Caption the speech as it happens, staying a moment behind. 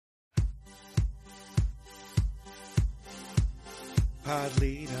Pod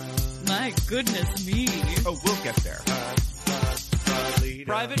leader. My goodness me. Oh, we'll get there. Pod leader.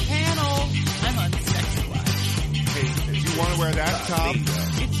 Private panel. I'm on Sex Watch. Hey, do you want to wear that top?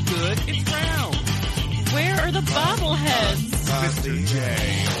 It's good. It's round. Where are the bobbleheads? Mr. J.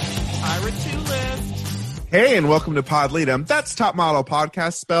 Ira Tulip. Hey, and welcome to Pod Leadum. That's Top Model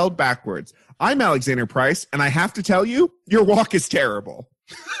Podcast spelled backwards. I'm Alexander Price, and I have to tell you, your walk is terrible.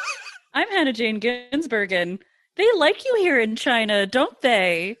 I'm Hannah Jane Ginsburg, and they like you here in China, don't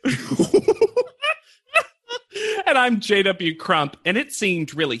they? And I'm J.W. Crump, and it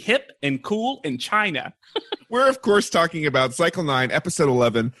seemed really hip and cool in China. We're, of course, talking about Cycle 9, Episode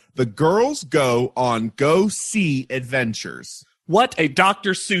 11, The Girls Go on Go See Adventures. What a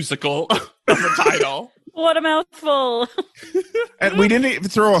Dr. Seussical of a title. What a mouthful. And we didn't even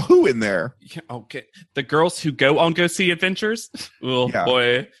throw a who in there. Yeah, okay. The girls who go on Go See Adventures? Oh, Yeah.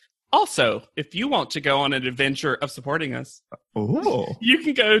 boy. Also, if you want to go on an adventure of supporting us, Oh. you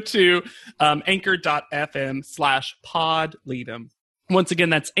can go to anchor.fm/podleadum. Once again,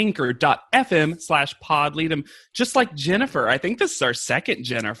 that's anchor.fm/podleadum. Just like Jennifer. I think this is our second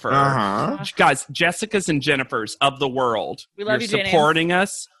Jennifer. Uh-huh. Guys, Jessica's and Jennifer's of the world. We love You're you, Jane Ann. supporting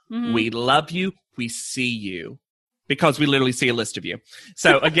us. Mhm. We love you. We see you. Because we literally see a list of you.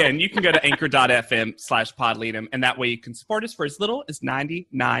 So again, you can go to anchor.fm/podleadum, and that way you can support us for as little as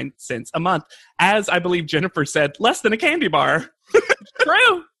 99 cents a month. As I believe Jennifer said, less than a candy bar.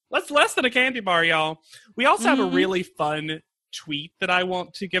 True. That's less than a candy bar, y'all. We also have a really fun tweet that I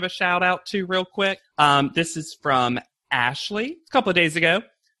want to give a shout out to real quick. This is from Ashley a couple of days ago.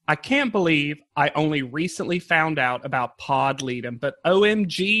 I can't believe I only recently found out about Pod Leadum, but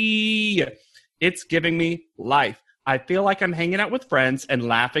OMG, it's giving me life. I feel like I'm hanging out with friends and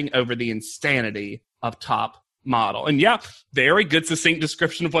laughing over the insanity of Top Model. And yeah, very good succinct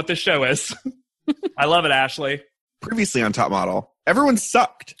description of what this show is. I love it, Ashley. Previously on Top Model, everyone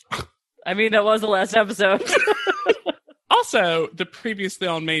sucked. I mean, that was the last episode. Also, the previously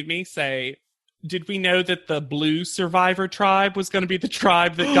on made me say, did we know that the blue survivor tribe was going to be the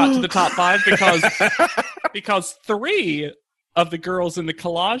tribe that got to the top 5? Because 3 of the girls in the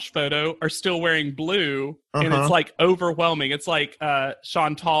collage photo are still wearing blue, and it's like overwhelming. It's like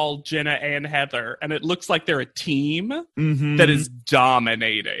Chantal, Jenna, and Heather, and it looks like they're a team that is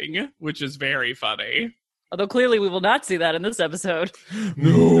dominating, which is very funny. Although clearly we will not see that in this episode.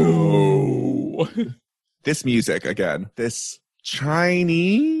 No. This music, again, this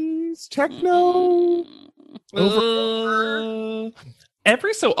Chinese techno.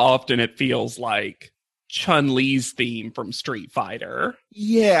 Every so often it feels like Chun-Li's theme from Street Fighter.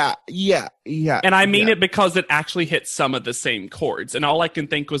 Yeah. And I mean it because it actually hits some of the same chords. And all I can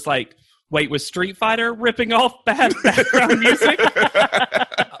think was like, wait, was Street Fighter ripping off bad background music?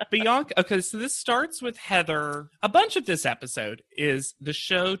 Bianca, okay, so this starts with Heather. A bunch of this episode is the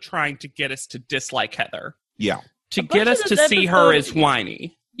show trying to get us to dislike Heather. Yeah. To get us to see her as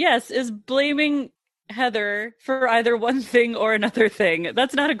whiny. Yes, is blaming Heather for either one thing or another thing.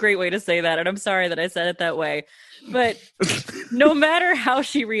 That's not a great way to say that, and I'm sorry that I said it that way. But no matter how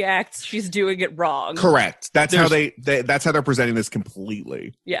she reacts, she's doing it wrong. Correct. That's how that's how they're presenting this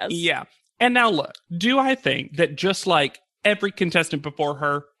completely. Yes. Yeah. And now look, do I think that just like every contestant before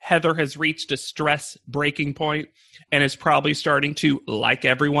her, Heather has reached a stress breaking point and is probably starting to, like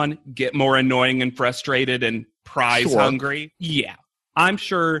everyone, get more annoying and frustrated and prize hungry? Yeah. I'm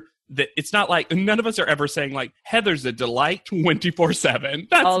sure that it's not like, none of us are ever saying like, Heather's a delight 24/7.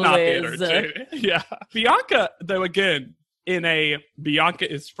 That's Always. not the energy. Yeah. Bianca, though, again, in a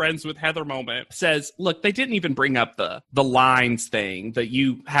Bianca is friends with Heather moment, says, look, they didn't even bring up the lines thing, that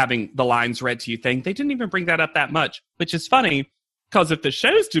you having the lines read to you thing. They didn't even bring that up that much, which is funny because if the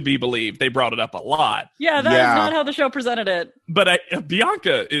show's to be believed, they brought it up a lot. Yeah, that is not how the show presented it. But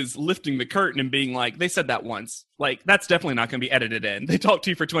Bianca is lifting the curtain and being like, they said that once. Like, that's definitely not going to be edited in. They talked to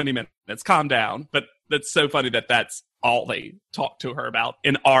you for 20 minutes. Calm down. But that's so funny that that's all they talked to her about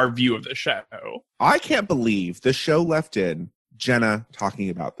in our view of the show. I can't believe the show left in Jenna talking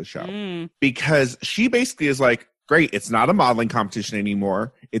about the show. Because she basically is like, great, it's not a modeling competition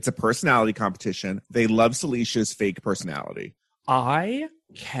anymore. It's a personality competition. They love Celicia's fake personality. I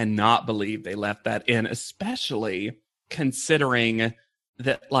cannot believe they left that in, especially considering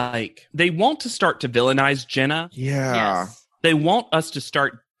that, like, they want to start to villainize Jenna. Yeah. Yes. They want us to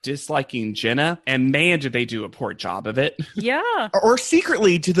start disliking Jenna, and man, did they do a poor job of it. Yeah. Or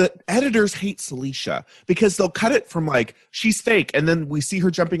secretly, do the editors hate Celicia? Because they'll cut it from like, she's fake, and then we see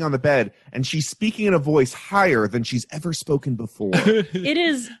her jumping on the bed, and she's speaking in a voice higher than she's ever spoken before. It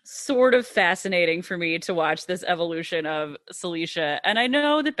is sort of fascinating for me to watch this evolution of Celicia. And I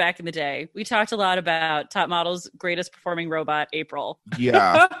know that back in the day, we talked a lot about Top Model's greatest performing robot, April.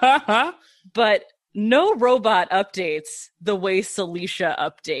 Yeah. But no robot updates the way Celicia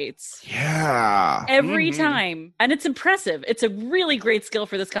updates. Yeah. Every time. And it's impressive. It's a really great skill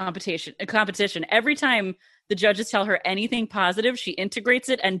for this competition. Every time the judges tell her anything positive, she integrates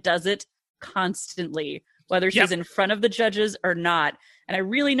it and does it constantly, whether she's in front of the judges or not. And I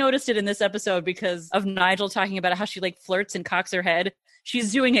really noticed it in this episode because of Nigel talking about how she like flirts and cocks her head.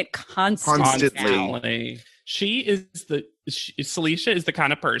 She's doing it constantly. Celicia is the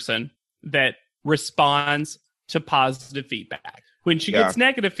kind of person that responds to positive feedback. When she gets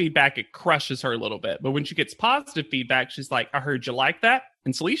negative feedback, it crushes her a little bit. But when she gets positive feedback, she's like, I heard you like that.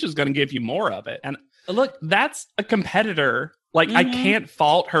 And Celicia's going to give you more of it. And look, that's a competitor. Like, I can't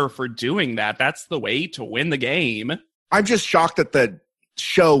fault her for doing that. That's the way to win the game. I'm just shocked that the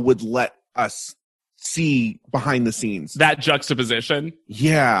show would let us see behind the scenes. That juxtaposition.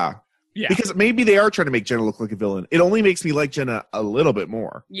 Yeah. Yeah. Because maybe they are trying to make Jenna look like a villain. It only makes me like Jenna a little bit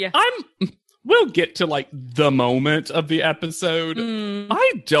more. Yeah. We'll get to like the moment of the episode.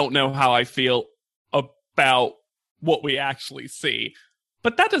 I don't know how I feel about what we actually see,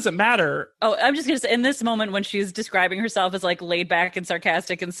 but that doesn't matter. Oh, I'm just going to say, in this moment when she's describing herself as like laid back and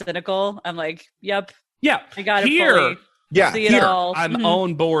sarcastic and cynical, I'm like, yep. Yeah. I got it here. fully. Yeah, See it all. I'm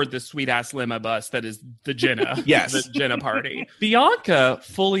on board the sweet ass limo bus that is the Jenna. Yes. The Jenna party. Bianca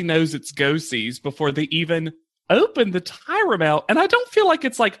fully knows it's go-sees before they even open the Tyra mail. And I don't feel like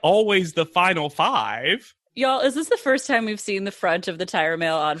it's like always the final five. Y'all, is this the first time we've seen the front of the Tyra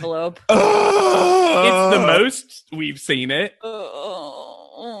mail envelope? It's the most we've seen it.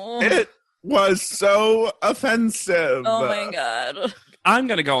 It was so offensive. Oh my God. I'm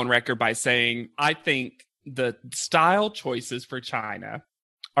going to go on record by saying I think the style choices for China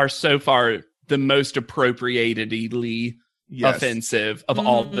are so far the most appropriatedly offensive of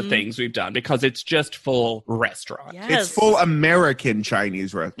all the things we've done, because it's just full restaurant. Yes. It's full American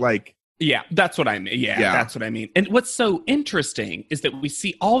Chinese like. Yeah, that's what I mean. Yeah, that's what I mean. And what's so interesting is that we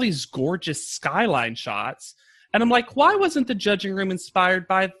see all these gorgeous skyline shots, and I'm like, why wasn't the judging room inspired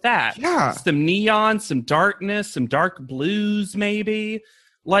by that? Yeah. Some neon, some darkness, some dark blues, maybe.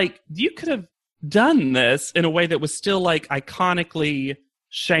 Like, you could have done this in a way that was still like iconically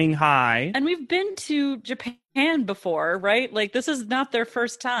Shanghai. And we've been to Japan before, right? Like, this is not their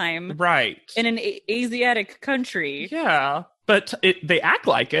first time. Right. In an Asiatic country. Yeah. But they act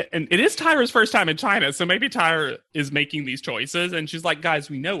like it, and it is Tyra's first time in China, so maybe Tyra is making these choices, and she's like, "Guys,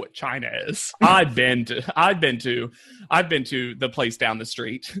 we know what China is. I've been to the place down the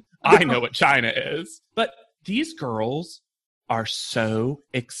street. I know what China is." But these girls are so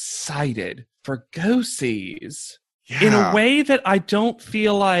excited for go-sees in a way that I don't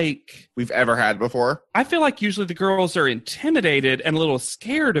feel like we've ever had before. I feel like usually the girls are intimidated and a little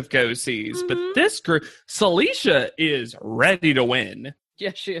scared of go-sees, but this girl, Celicia, is ready to win.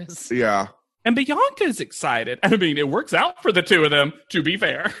 Yes, she is. Yeah. And Bianca is excited. I mean, it works out for the two of them, to be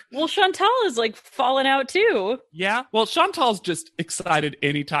fair. Well, Chantal is like falling out too. Yeah. Well, Chantal's just excited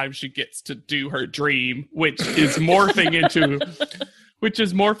anytime she gets to do her dream, which is morphing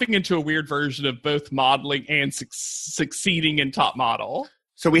into a weird version of both modeling and succeeding in Top Model.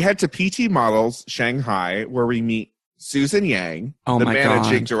 So we head to PT Models Shanghai, where we meet Susan Yang, the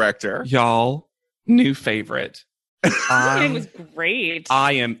managing director. Y'all, new favorite. Susan was great.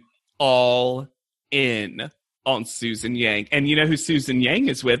 I am all in on Susan Yang. And you know who Susan Yang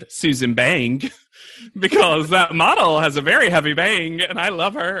is with? Susan Bang. Because that model has a very heavy bang, and I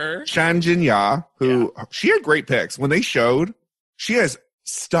love her. Shan Jinya, who she had great pics. When they showed, she has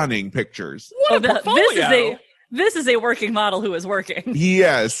stunning pictures. What a portfolio. This is a working model who is working.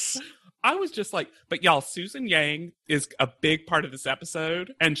 Yes. I was just like, but y'all, Susan Yang is a big part of this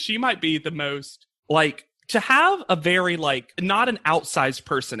episode, and she might be the most, like, to have a very, like, not an outsized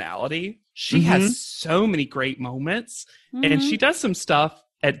personality. She has so many great moments, and she does some stuff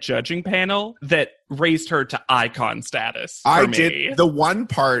at judging panel that raised her to icon status for me. Did. The one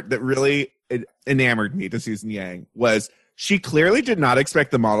part that really enamored me to Susan Yang was she clearly did not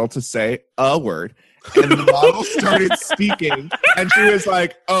expect the model to say a word. And the model started speaking, and she was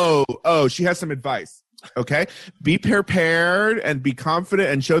like, oh, she has some advice. Okay? Be prepared and be confident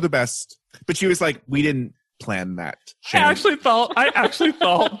and show the best. But she was like, we didn't plan that. I actually thought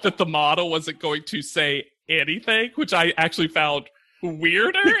that the model wasn't going to say anything, which I actually found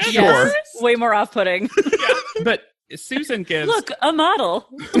weirder. Sure. Way more off-putting. But Susan gives... Look, a model.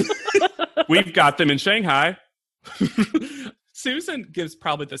 We've got them in Shanghai. Susan gives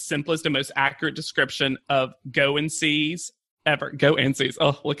probably the simplest and most accurate description of Go and Sees ever. Go and Sees.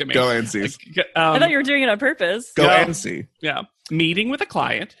 Oh, look at me. Go and see. I thought you were doing it on purpose. Go No. and see. Yeah. Meeting with a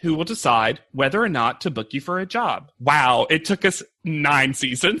client who will decide whether or not to book you for a job. Wow. It took us 9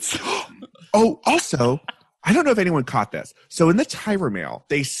 seasons. Oh, also, I don't know if anyone caught this. So in the Tyra mail,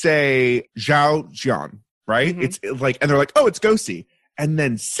 they say Zhao Jian, right? Mhm. It's like, and they're like, oh, it's go see. And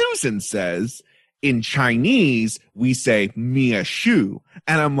then Susan says, in Chinese, we say Mia Shu.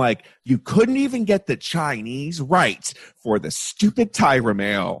 And I'm like, you couldn't even get the Chinese right for the stupid Tyra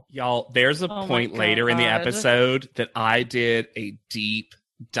mail. Y'all, there's a Oh my point later in the God. episode that I did a deep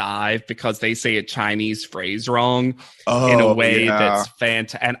dive because they say a Chinese phrase wrong in a way that's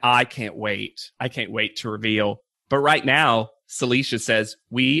fantastic. And I can't wait. I can't wait to reveal. But right now, Celicia says,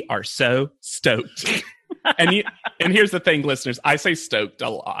 we are so stoked. And here's the thing, listeners, I say stoked a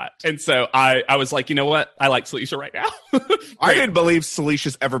lot. And so I was like, you know what? I like Celicia right now. I didn't believe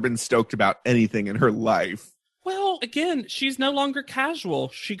Celicia's ever been stoked about anything in her life, Well, again, she's no longer casual.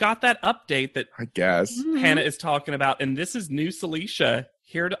 She got that update that I guess. Hannah is talking about, and this is new Celicia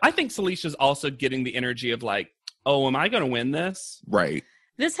here. I think Celicia's also getting the energy of like, oh, am I going to win this? Right.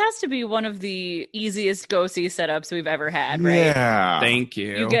 This has to be one of the easiest go-see setups we've ever had, right? Yeah. Thank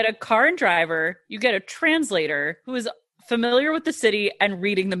you. You get a car and driver, you get a translator who is familiar with the city and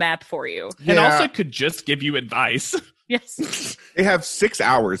reading the map for you. and Yeah. also could just give you advice. Yes. They have 6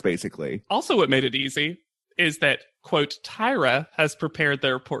 hours, basically. Also, what made it easy is that, quote, Tyra has prepared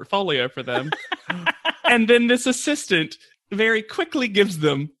their portfolio for them. And then this assistant very quickly gives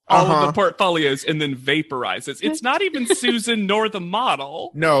them all of the portfolios and then vaporizes. It's not even Susan nor the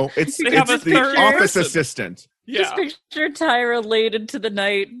model. No, it's They have it's a the third office person. assistant. Just picture Tyra late into the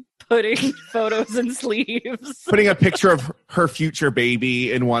night putting photos in sleeves. Putting a picture of her future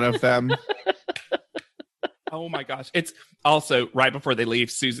baby in one of them. Oh my gosh. It's also right before they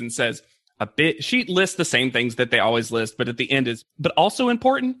leave, Susan says she lists the same things that they always list, but at the end but also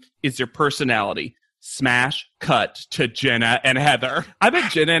important is your personality. Smash cut to Jenna and Heather. I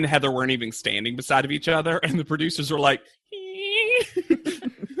bet Jenna and Heather weren't even standing beside of each other, and the producers were like,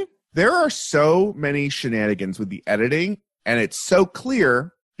 There are so many shenanigans with the editing, and it's so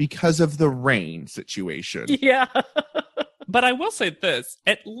clear because of the rain situation. Yeah. But I will say this,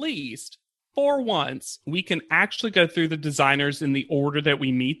 at least for once, we can actually go through the designers in the order that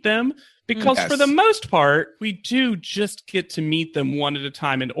we meet them. Because Yes. for the most part, we do just get to meet them one at a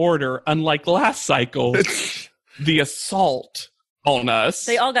time in order, unlike last cycle, the assault on us.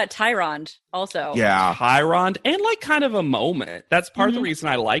 They all got Tyroned also. Yeah. Chiron and like kind of a moment. That's part of the reason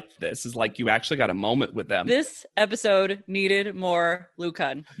I liked this is like you actually got a moment with them. This episode needed more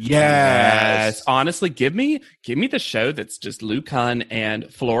Lucan. Yes. Honestly, give me the show that's just Lucan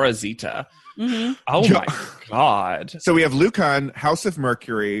and Flora Zeta. Mm-hmm. Oh Yeah. my God. So we have Lucan, House of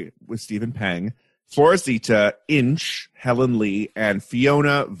Mercury with Stephen Peng, Flora Zeta, Inch, Helen Lee, and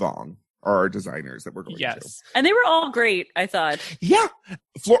Fiona Vong are our designers that we're going to. Yes. And they were all great, I thought. Yeah.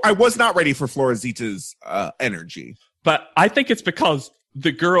 I was not ready for Flora Zeta's energy. But I think it's because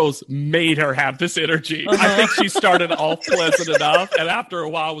the girls made her have this energy. I think she started off pleasant enough, and after a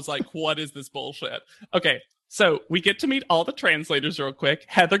while was like, what is this bullshit? Okay, so we get to meet all the translators real quick.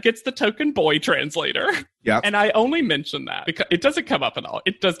 Heather gets the token boy translator. Yep. And I only mention that because it doesn't come up at all.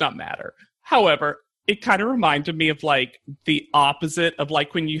 It does not matter. However, it kind of reminded me of like the opposite of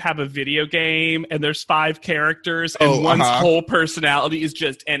like when you have a video game and there's 5 characters and one's whole personality is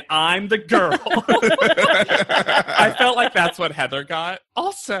just, and I'm the girl. I felt like that's what Heather got.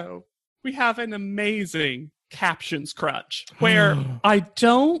 Also, we have an amazing captions crunch where I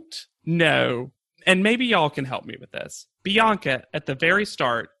don't know, and maybe y'all can help me with this. Bianca at the very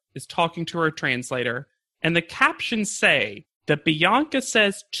start is talking to her translator, and the captions say that Bianca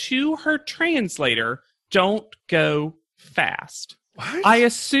says to her translator, don't go fast. What? I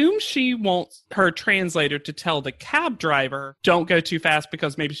assume she wants her translator to tell the cab driver, don't go too fast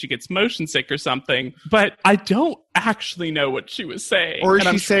because maybe she gets motion sick or something. But I don't actually know what she was saying. Or is and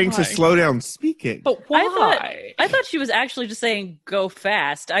I'm she saying to trying. slow down speaking? But why? I thought she was actually just saying go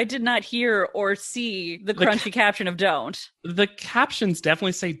fast. I did not hear or see the crunchy caption of don't. The captions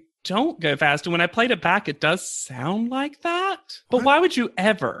definitely say don't go fast. And when I played it back, it does sound like that. But why would you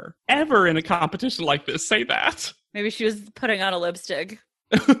ever in a competition like this say that? Maybe she was putting on a lipstick.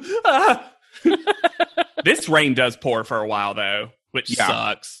 This rain does pour for a while, though, which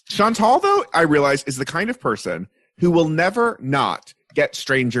sucks. Chantal, though, I realize, is the kind of person who will never not get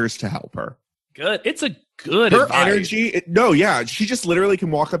strangers to help her. Good. It's a good Her advice. energy, she just literally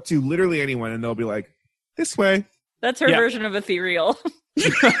can walk up to literally anyone and they'll be like, this way. That's her Yeah. version of ethereal.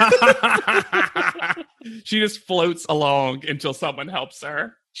 She just floats along until someone helps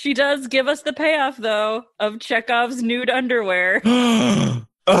her. She does give us the payoff, though, of Chekhov's nude underwear.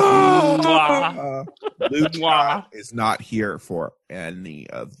 Oh, Luke Mwah. is not here for any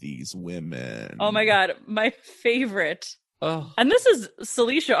of these women. Oh my god, my favorite. Oh. And this is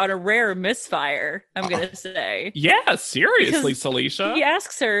Celicia on a rare misfire, I'm going to say. Yeah, seriously, Because Celicia. He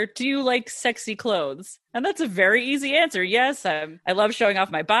asks her, do you like sexy clothes? And that's a very easy answer. Yes, I love showing off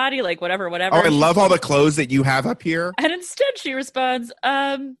my body, like whatever. Oh, I love all the clothes that you have up here. And instead she responds,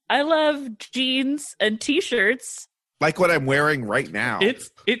 I love jeans and t-shirts. Like what I'm wearing right now.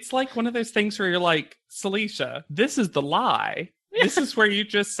 It's like one of those things where you're like, Celicia, this is the lie. This is where you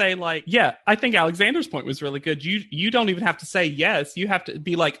just say like, yeah, I think Alexander's point was really good. You don't even have to say yes. You have to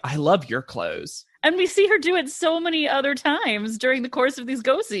be like, I love your clothes. And we see her do it so many other times during the course of these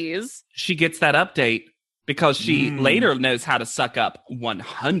go-sees. She gets that update because she later knows how to suck up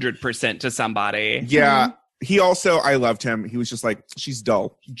 100% to somebody. Yeah. He also, I loved him. He was just like, she's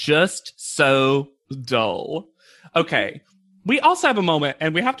dull. Just so dull. Okay. We also have a moment,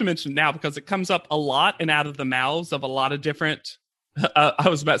 and we have to mention now because it comes up a lot and out of the mouths of a lot of different, I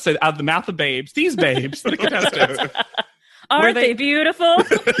was about to say, out of the mouth of babes. These babes, the contestants. Aren't they beautiful?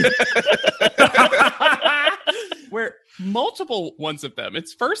 Where multiple ones of them,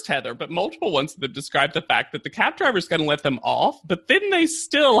 it's first Heather, but multiple ones of them describe the fact that the cab driver's going to let them off, but then they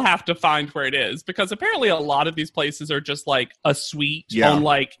still have to find where it is because apparently a lot of these places are just like a suite on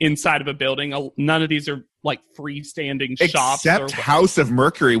like inside of a building. None of these are like freestanding shops. Except House of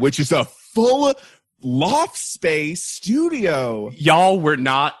Mercury, which is a full loft space studio. Y'all were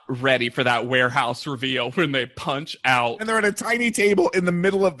not ready for that warehouse reveal when they punch out. And they're at a tiny table in the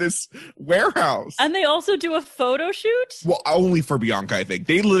middle of this warehouse. And they also do a photo shoot? Well, only for Bianca, I think.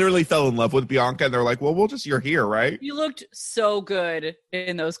 They literally fell in love with Bianca and they're like, well, you're here, right? You looked so good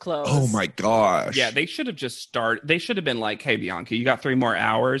in those clothes. Oh my gosh. Yeah, they should have they should have been like, hey, Bianca, you got 3 more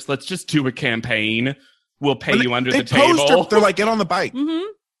hours. Let's just do a campaign. We'll pay you under the table. They're like, get on the bike. Mm-hmm.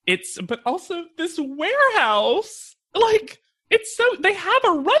 But also this warehouse, like, they have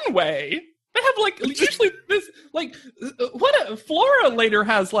a runway. They have like, usually this, like, Flora later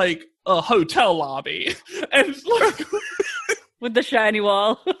has like a hotel lobby. And like, with the shiny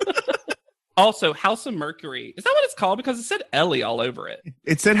wall. Also, House of Mercury. Is that what it's called? Because it said Ellie all over it.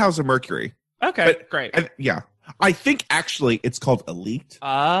 It said House of Mercury. Okay, great. Yeah. I think actually it's called Elite.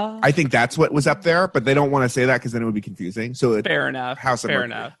 I I think that's what was up there, but they don't want to say that because then it would be confusing. So it's fair enough. House of fair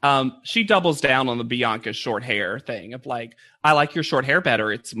Mercury. enough. She doubles down on the Bianca short hair thing of like, I like your short hair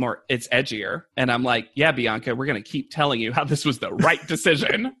better. It's edgier. And I'm like, yeah, Bianca, we're going to keep telling you how this was the right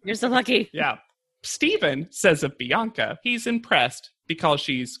decision. You're so lucky. Yeah. Steven says of Bianca, he's impressed because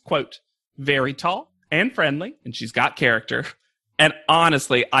she's, quote, very tall and friendly, and she's got character. And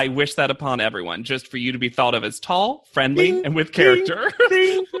honestly, I wish that upon everyone, just for you to be thought of as tall, friendly, Ding, and with character.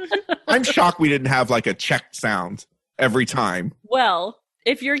 Ding, ding. I'm shocked we didn't have like a check sound every time. Well,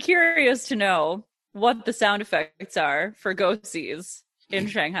 if you're curious to know what the sound effects are for go-sees in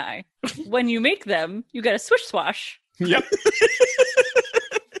Shanghai, when you make them, you get a swish swash. Yep.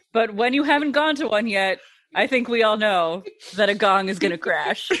 But when you haven't gone to one yet, I think we all know that a gong is going to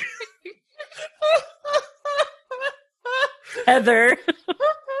crash. Heather.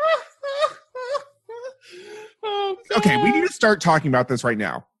 Okay, we need to start talking about this right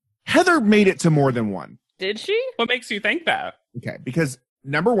now. Heather made it to more than one. Did she? What makes you think that? Okay, because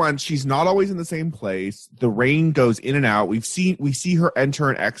number one, she's not always in the same place. The rain goes in and out. We see her enter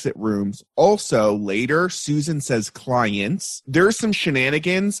and exit rooms. Also, later, Susan says clients. There's some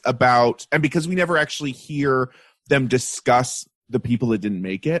shenanigans about, and because we never actually hear them discuss the people that didn't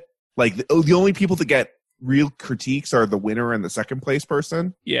make it, like the only people that get real critiques are the winner and the second place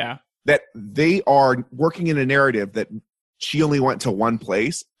person. Yeah. That they are working in a narrative that she only went to one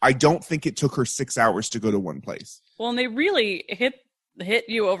place. I don't think it took her 6 hours to go to one place. Well, and they really hit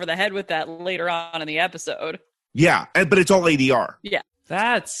you over the head with that later on in the episode. Yeah, but it's all ADR. Yeah.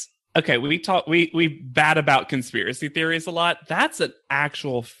 That's okay. We bat about conspiracy theories a lot. That's an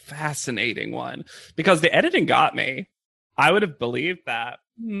actual fascinating one because the editing got me. I would have believed that.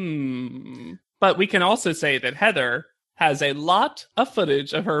 But we can also say that Heather has a lot of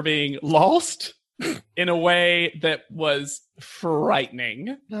footage of her being lost in a way that was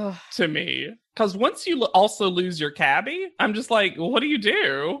frightening to me. Because once you also lose your cabbie, I'm just like, well, what do you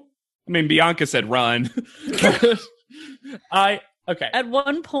do? I mean, Bianca said run. Okay. At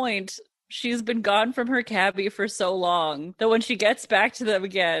one point, she's been gone from her cabbie for so long that when she gets back to them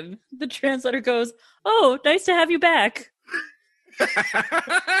again, the translator goes, "Oh, nice to have you back."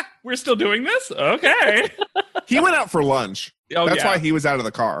 We're still doing this? Okay. He went out for lunch. Oh, That's yeah. why he was out of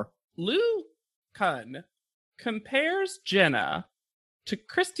the car. Lou Kun compares Jenna to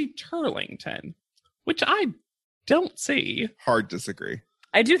Christy Turlington, which I don't see. Hard disagree.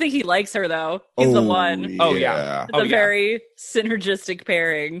 I do think he likes her, though. He's the one. Oh, yeah. It's Oh, a yeah. very synergistic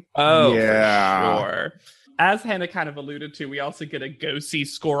pairing. Oh, Yeah. for sure. As Hannah kind of alluded to, we also get a go-see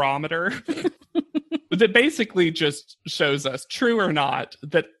scoreometer that basically just shows us, true or not,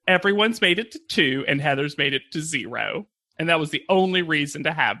 that everyone's made it to 2 and Heather's made it to 0. And that was the only reason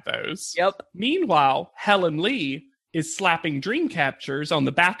to have those. Yep. Meanwhile, Helen Lee is slapping dream captures on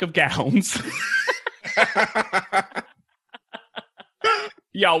the back of gowns.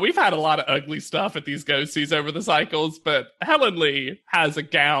 Y'all, we've had a lot of ugly stuff at these go-sees over the cycles, but Helen Lee has a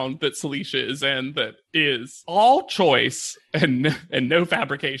gown that Celicia is in that is all choice and no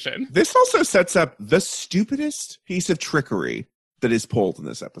fabrication. This also sets up the stupidest piece of trickery that is pulled in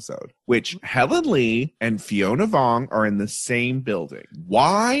this episode, which Helen Lee and Fiona Vong are in the same building.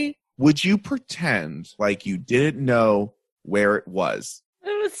 Why would you pretend like you didn't know where it was?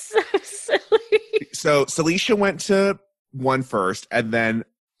 It was so silly. So Celicia went to one first, and then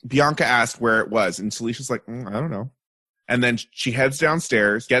Bianca asked where it was, and Celicia's like, I don't know. And then she heads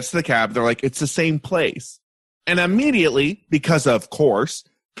downstairs, gets to the cab. They're like, it's the same place. And immediately, because of course,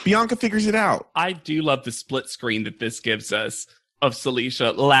 Bianca figures it out. I do love the split screen that this gives us of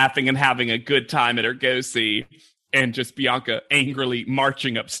Celicia laughing and having a good time at her go-see, and just Bianca angrily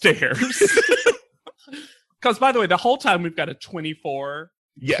marching upstairs. Because, by the way, the whole time we've got a 24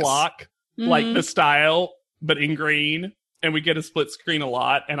 Yes. clock, like the style, but in green. And we get a split screen a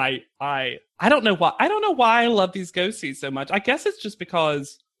lot. And I don't know why. I don't know why I love these go-sees so much. I guess it's just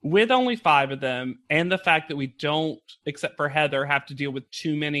because with only 5 of them, and the fact that we don't, except for Heather, have to deal with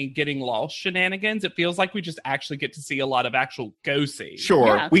too many getting lost shenanigans, it feels like we just actually get to see a lot of actual go-sees.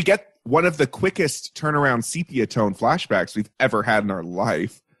 Sure. Yeah. We get one of the quickest turnaround sepia tone flashbacks we've ever had in our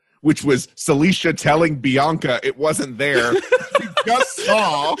life, which was Celicia telling Bianca it wasn't there. We just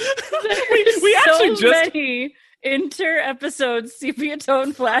saw. We actually so just- many inter-episode sepia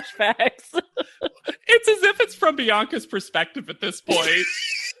tone flashbacks. It's as if it's from Bianca's perspective at this point.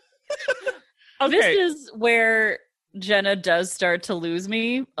 Okay. This is where Jenna does start to lose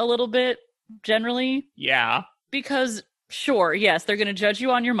me a little bit, generally, Yeah. because sure, yes, they're going to judge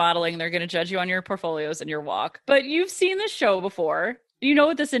you on your modeling, they're going to judge you on your portfolios and your walk, but you've seen this show before. You know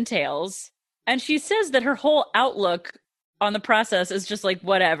what this entails. And she says that her whole outlook on the process is just like,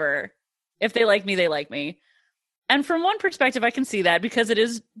 whatever. If they like me, they like me. And from one perspective, I can see that because it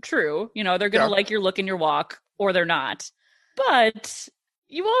is true. You know, they're going to like your look and your walk, or they're not. But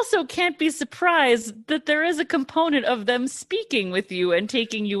you also can't be surprised that there is a component of them speaking with you and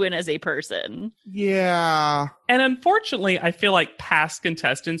taking you in as a person. Yeah. And unfortunately, I feel like past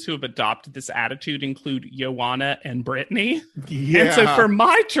contestants who have adopted this attitude include Joanna and Brittany. Yeah. And so for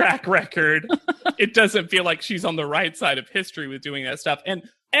my track record, it doesn't feel like she's on the right side of history with doing that stuff. And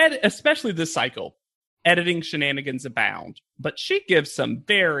especially this cycle, editing shenanigans abound. But she gives some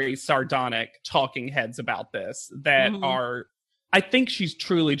very sardonic talking heads about this that are, I think she's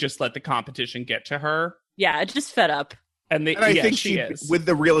truly just let the competition get to her. Yeah, just fed up. And I think she is. with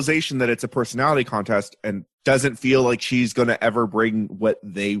the realization that it's a personality contest and doesn't feel like she's going to ever bring what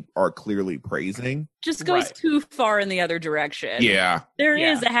they are clearly praising. Just goes Right. too far in the other direction. Yeah. There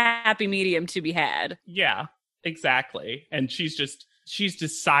Yeah. is a happy medium to be had. Yeah, exactly. And she's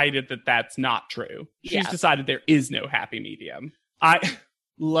decided that that's not true. She's Yeah. decided there is no happy medium. I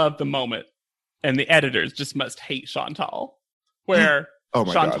love the moment, and the editors just must hate Chantal, where Oh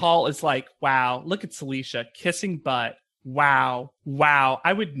my God. Chantal is like, wow, look at Celicia kissing butt. Wow.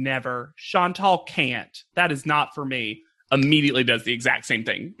 I would never. Chantal can't. That is not for me. Immediately does the exact same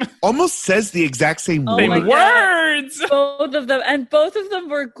thing. Almost says the exact same Oh word. my Same God. words. Both of them. And both of them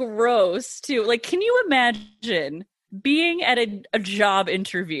were gross, too. Like, can you imagine being at a job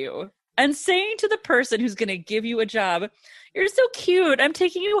interview and saying to the person who's going to give you a job, "You're so cute. I'm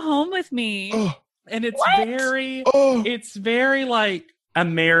taking you home with me." Oh, And it's What? oh. it's very like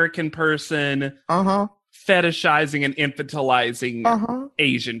American person Uh-huh. fetishizing and infantilizing Uh-huh.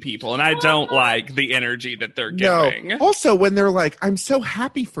 Asian people. And I don't like the energy that they're No. giving. Also, when they're like, I'm so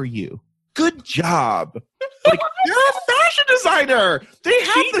happy for you. Good job. Like, you're a fashion designer. They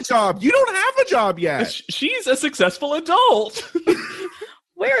have the job. You don't have a job yet. She's a successful adult.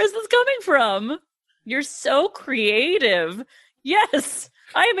 Where is this coming from? You're so creative. Yes.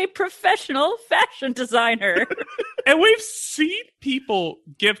 I am a professional fashion designer. And we've seen people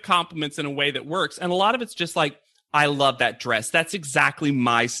give compliments in a way that works. And a lot of it's just like, I love that dress. That's exactly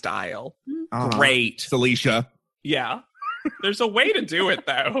my style. Great. Celicia. Yeah. There's a way to do it,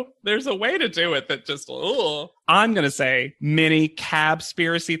 though. There's a way to do it that just, I'm going to say mini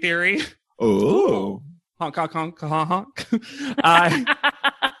cab-spiracy theory. Oh. Honk, honk, honk, honk, honk.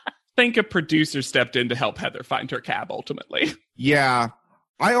 I think a producer stepped in to help Heather find her cab ultimately. Yeah.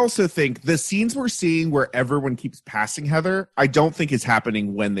 I also think the scenes we're seeing where everyone keeps passing Heather, I don't think is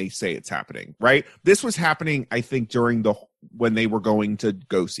happening when they say it's happening, right? This was happening, I think, during when they were going to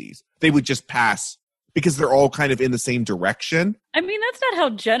go-sees. They would just pass because they're all kind of in the same direction. I mean, that's not how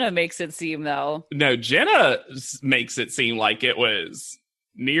Jenna makes it seem, though. No, Jenna makes it seem like it was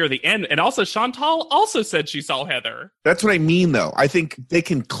near the end. And also, Chantal also said she saw Heather. That's what I mean, though. I think they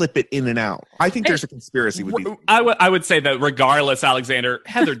can clip it in and out. I think there's a conspiracy with these. I would say that regardless, Alexander,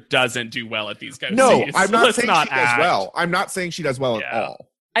 Heather doesn't do well at these go-sees. No, I'm not Let's saying not she does act. well. I'm not saying she does well at all.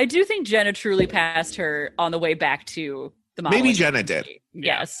 I do think Jenna truly passed her on the way back to the modeling. Maybe Jenna did.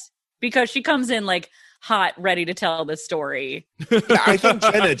 Yes. Because she comes in like hot, ready to tell the story. Yeah, I think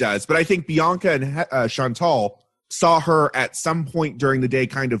Jenna does, but I think Bianca and Chantal saw her at some point during the day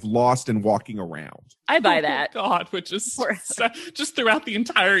kind of lost and walking around. I buy that. Oh, God, which is just throughout the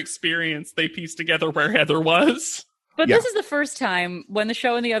entire experience, they pieced together where Heather was. But this is the first time when the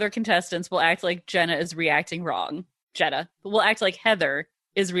show and the other contestants will act like Jenna is reacting wrong. Jenna will act like Heather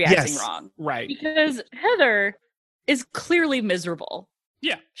is reacting wrong. Right. Because Heather is clearly miserable.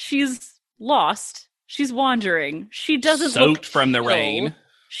 Yeah. She's lost. She's wandering. She doesn't soaked look from the chill. rain.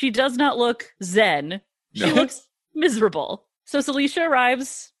 She does not look zen. She No. looks miserable. So Celicia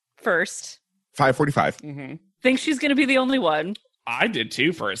arrives first. 5:45. Mm-hmm. Thinks she's going to be the only one. I did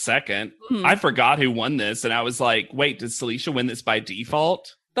too for a second. Hmm. I forgot who won this, and I was like, wait, did Celicia win this by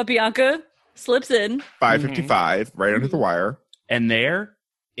default? But Bianca slips in. 5:55, right under the wire. And there,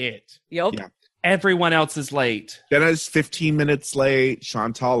 it. Yup. Yeah. Everyone else is late. Jenna's 15 minutes late.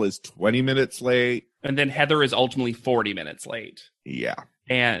 Chantal is 20 minutes late. And then Heather is ultimately 40 minutes late. Yeah.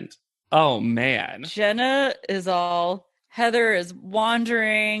 And, oh man. Jenna is all, Heather is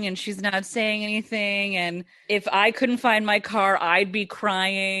wandering and she's not saying anything. And if I couldn't find my car, I'd be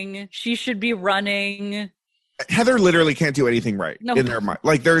crying. She should be running. Heather literally can't do anything right in their mind.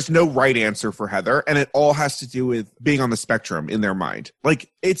 Like, there's no right answer for Heather, and it all has to do with being on the spectrum in their mind.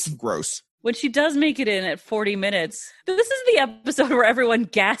 Like, it's gross. When she does make it in at 40 minutes, this is the episode where everyone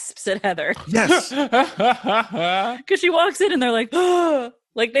gasps at Heather. Yes. Because she walks in and they're like, oh,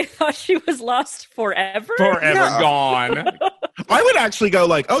 like they thought she was lost forever. Forever gone. I would actually go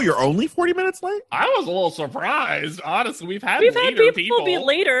like, oh, you're only 40 minutes late? I was a little surprised. Honestly, we've had people be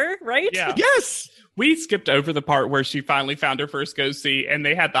later, right? Yeah. Yes. We skipped over the part where she finally found her first go-see and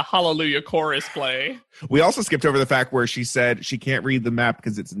they had the Hallelujah chorus play. We also skipped over the fact where she said she can't read the map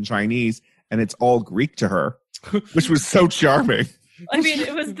because it's in Chinese and it's all Greek to her, which was so charming. I mean,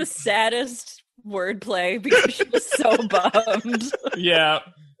 it was the saddest wordplay because she was so bummed. Yeah.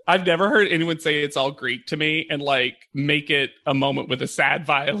 I've never heard anyone say it's all Greek to me and like make it a moment with a sad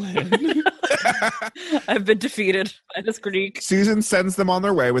violin. I've been defeated by this Greek. Susan sends them on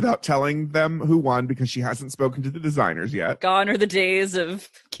their way without telling them who won because she hasn't spoken to the designers yet. Gone are the days of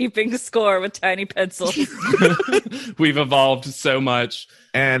keeping score with tiny pencils. We've evolved so much.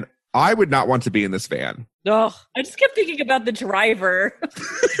 And I would not want to be in this van. Oh, I just kept thinking about the driver.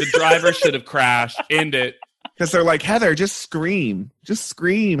 The driver should have crashed. End it. Because they're like, Heather, just scream. Just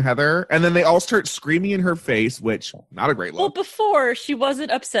scream, Heather. And then they all start screaming in her face, which, not a great Well, look. before she wasn't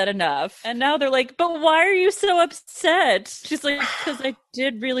upset enough. And now they're like, but why are you so upset? She's like, because I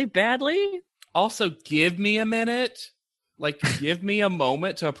did really badly. Also, give me a minute. Like, give me a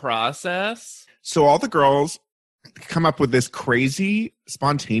moment to process. So all the girls come up with this crazy,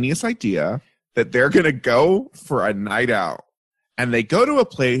 spontaneous idea that they're going to go for a night out. And they go to a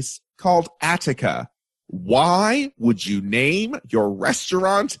place called Attica. Why would you name your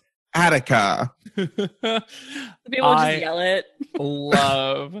restaurant Attica? People I just yell it.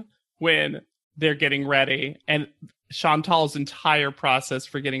 love when they're getting ready and Chantal's entire process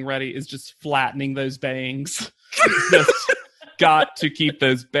for getting ready is just flattening those bangs. Just got to keep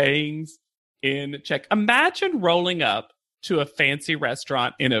those bangs in check. Imagine rolling up to a fancy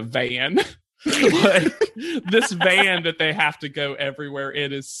restaurant in a van. Like, this van that they have to go everywhere.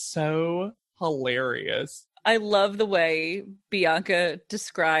 It is so hilarious. I love the way Bianca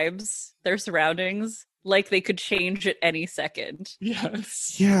describes their surroundings like they could change at any second.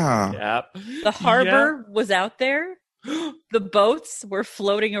 Yes. Yeah. Yep. The harbor was out there. The boats were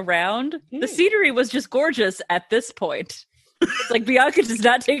floating around. The scenery was just gorgeous at this point. It's like Bianca does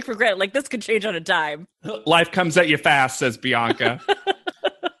not take for granted. Like, this could change on a dime. Life comes at you fast, says Bianca.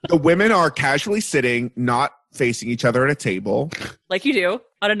 The women are casually sitting, not facing each other at a table. Like you do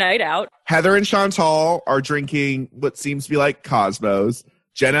on a night out. Heather and Chantal are drinking what seems to be like Cosmos.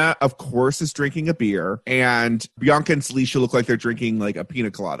 Jenna, of course, is drinking a beer. And Bianca and Celicia look like they're drinking like a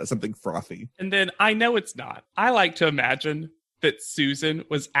pina colada, something frothy. And then I know it's not. I like to imagine that Susan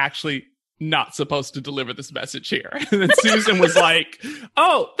was actually not supposed to deliver this message here. And then Susan was like,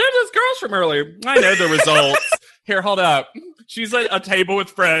 oh, they're those girls from earlier. I know the results. Here, hold up. She's at a table with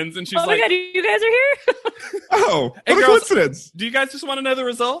friends, and she's Oh my like, God, you guys are here? Oh, Hey, what a girls, coincidence. do you guys just want to know the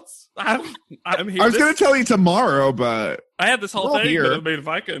results? I'm here. I was going to tell you tomorrow, but I have this whole We're all thing, here. but I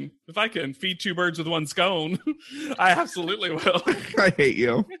mean, if I can feed two birds with one scone, I absolutely will. I hate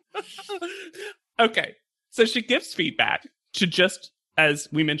you. Okay, so she gives feedback to, just as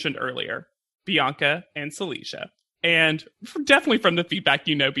we mentioned earlier, Bianca and Celicia. And definitely from the feedback,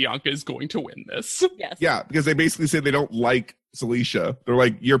 Bianca is going to win this. Yes. Yeah, because they basically say they don't like Celicia. They're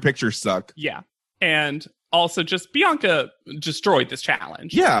like, your pictures suck. Yeah. And also just Bianca destroyed this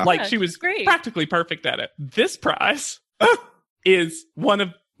challenge. Yeah. Like Yeah, she was great. practically perfect at it. This prize is one of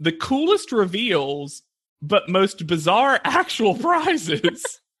the coolest reveals, but most bizarre actual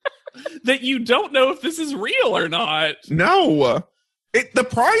prizes that you don't know if this is real or not. No. The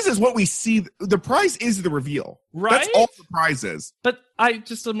prize is what we see. The prize is the reveal. Right? That's all the prize is. But I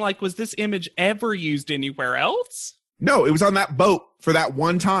just am like, was this image ever used anywhere else? No, it was on that boat for that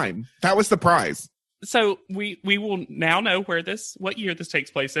one time. That was the prize. So we will now know what year this takes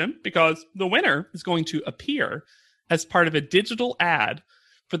place in, because the winner is going to appear as part of a digital ad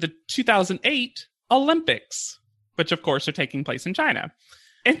for the 2008 Olympics, which of course are taking place in China.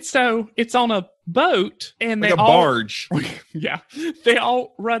 And so it's on a boat, and Like they a barge. yeah, they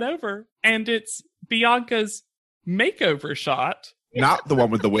all run over, and it's Bianca's makeover shot, Not the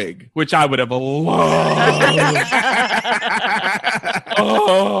one with the wig. which I would have loved.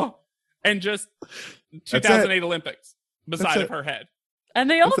 Oh, and just 2008 Olympics beside it. of her head. And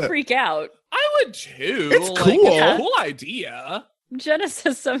they all That's it. freak out. I would too. It's Like, cool. It's Yeah. a cool idea. Jenna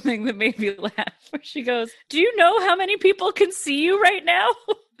says something that made me laugh, where she goes, do you know how many people can see you right now?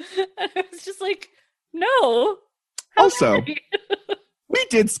 And I was just like, no. How Also, many? we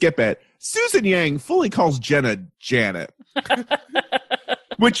did skip it. Susan Yang fully calls Jenna Janet.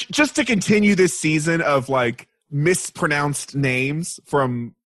 Which, just to continue this season of like mispronounced names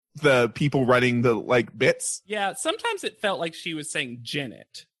from the people running the like bits. Yeah, sometimes it felt like she was saying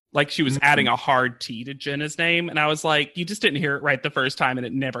Janet. Like she was adding a hard T to Jenna's name. And I was like, you just didn't hear it right the first time, and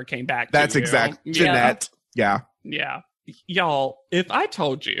it never came back That's to you. exact. Yeah. Jeanette. Yeah. Yeah. Y'all, if I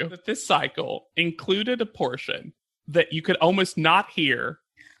told you that this cycle included a portion that you could almost not hear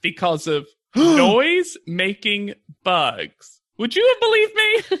because of noise making bugs, would you have believed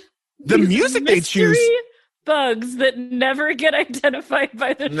me? The These music they choose. mystery bugs that never get identified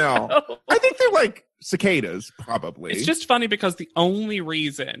by the No. show. I think they're like cicadas, probably. It's just funny because the only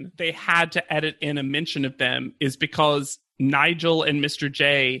reason they had to edit in a mention of them is because Nigel and Mr.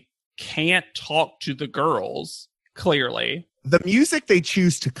 J can't talk to the girls, clearly. the music they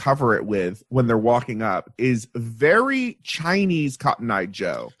choose to cover it with when they're walking up is very Chinese Cotton Eye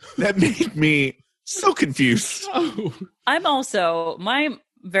Joe. That made me so confused. Oh. I'm also, my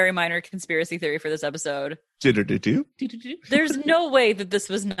very minor conspiracy theory for this episode, Do-do-do-do. there's no way that this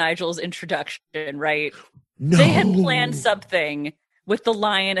was Nigel's introduction, right? No. They had planned something with the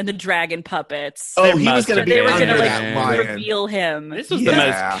lion and the dragon puppets. Oh, There he was must going to have be They were under going to that like lion. reveal him. This was the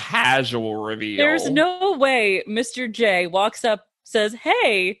Yeah. most casual reveal. There's no way Mr. J walks up, says,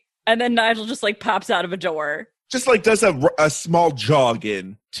 "Hey," and then Nigel just like pops out of a door. Just like does a small jog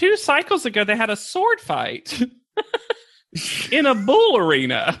in. 2 cycles ago, they had a sword fight in a bull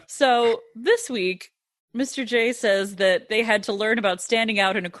arena. So this week, Mr. J says that they had to learn about standing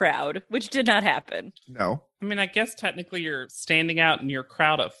out in a crowd, which did not happen. No. I mean, I guess technically you're standing out in your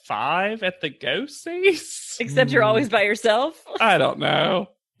crowd of 5 at the Ghosties. Except you're always by yourself. I don't know.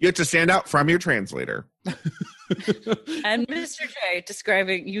 You have to stand out from your translator. And Mr.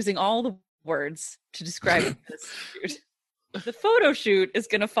 J using all the words to describe this shoot. The photo shoot is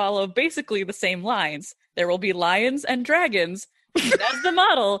going to follow basically the same lines. There will be lions and dragons. As the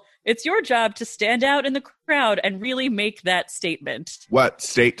model, it's your job to stand out in the crowd and really make that statement. What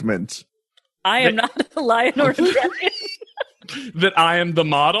statement? I am not a lion or a dragon. That I am the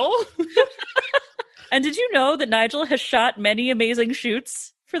model? And did you know that Nigel has shot many amazing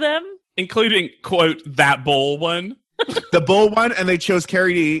shoots for them? Including, quote, that bull one. The bull one, and they chose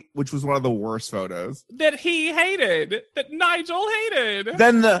Carrie D, which was one of the worst photos. That he hated. That Nigel hated.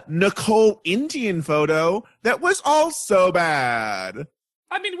 Then the Nicole Indian photo that was also bad.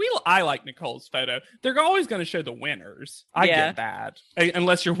 I mean, I like Nicole's photo. They're always going to show the winners. I Yeah. get that.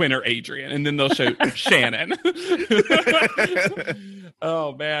 Unless you're winner Adrian, and then they'll show Shannon.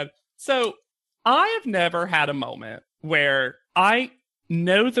 Oh, man. So I have never had a moment where I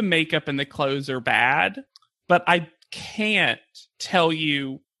know the makeup and the clothes are bad, but I can't tell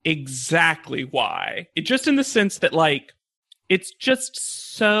you exactly why. It just in the sense that, like, it's just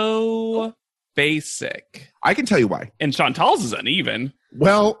so basic. I can tell you why. And Chantal's is uneven.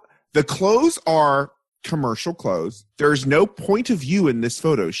 Well, the clothes are commercial clothes. There's no point of view in this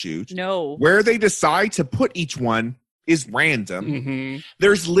photo shoot. No. Where they decide to put each one is random. Mm-hmm.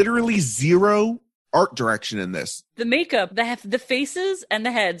 There's literally zero art direction in this. The makeup, the faces and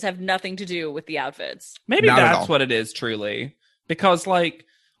the heads have nothing to do with the outfits. Maybe Not at that's all. what it is, truly. Because, like,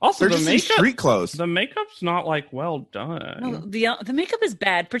 also They're the just these makeup, street clothes. the makeup's not, like, well done. No, the makeup is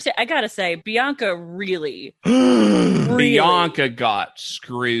bad. I gotta say, Bianca really Bianca got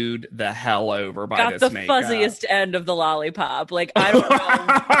screwed the hell over by got this the makeup. fuzziest end of the lollipop. Like, I don't know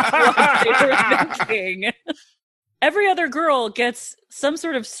what they were thinking. Every other girl gets some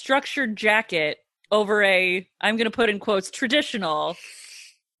sort of structured jacket over I'm going to put in quotes, traditional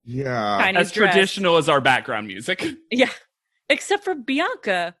Yeah. Chinese As dress. traditional as our background music. Yeah. Except for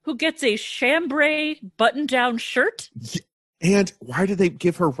Bianca, who gets a chambray button-down shirt. And why did they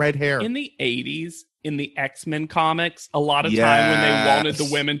give her red hair? In the 80s, in the X-Men comics, a lot of time when they wanted the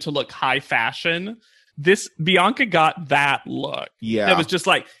Yes. women to look high fashion, Bianca got that look. Yeah. It was just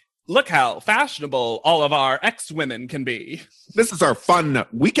like, look how fashionable all of our ex-women can be. This is our fun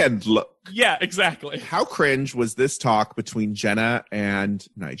weekend look. Yeah, exactly. How cringe was this talk between Jenna and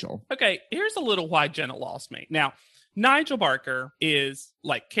Nigel? Okay, here's a little why Jenna lost me. Now, Nigel Barker is,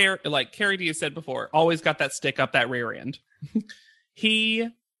 like Carrie D has said before, always got that stick up that rear end. He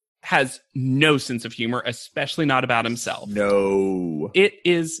has no sense of humor, especially not about himself. No. It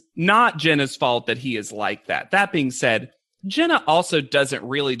is not Jenna's fault that he is like that. That being said, Jenna also doesn't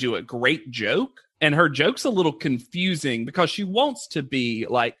really do a great joke, and her joke's a little confusing because she wants to be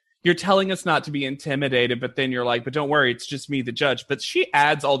like, you're telling us not to be intimidated, but then you're like, but don't worry, it's just me, the judge. But she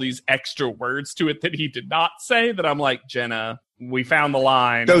adds all these extra words to it that he did not say that I'm like, Jenna, we found the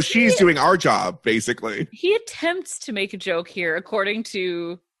line. So she's doing our job, basically. He attempts to make a joke here, according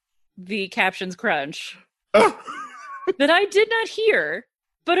to the captions crunch, Ugh. that I did not hear.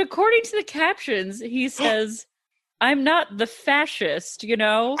 But according to the captions, he says, I'm not the fascist, you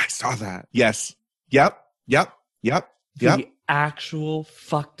know? I saw that. Yes. Yep. The actual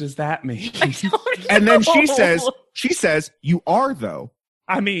fuck does that mean? I don't know. And then she says, you are though.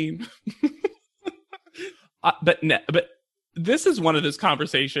 I mean, but this is one of those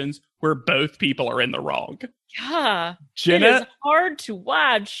conversations where both people are in the wrong. Yeah. It Jenna is hard to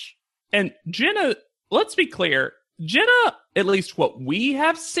watch. and Jenna, let's be clear, Jenna, at least what we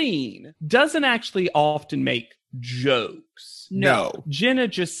have seen, doesn't actually often make jokes. No. Jenna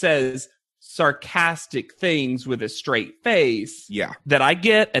just says sarcastic things with a straight face. Yeah. That I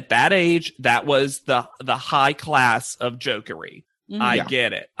get at that age. That was the high class of jokery. Mhm. I Yeah.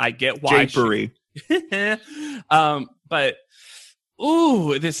 get it. I get why. Japery. But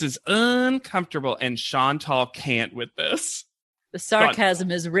ooh, this is uncomfortable, and Chantal can't with this. The sarcasm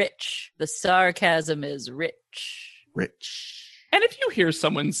is rich. The sarcasm is rich. Rich. And if you hear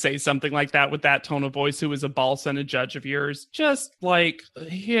someone say something like that with that tone of voice who is a boss and a judge of yours, just like,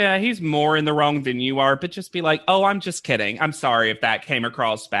 yeah, he's more in the wrong than you are, but just be like, oh, I'm just kidding. I'm sorry if that came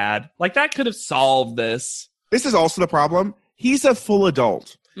across bad. Like, that could have solved this. This is also the problem. He's a full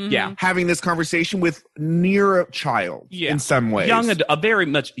adult Mhm. Yeah. having this conversation with near a child Yeah. in some ways. A very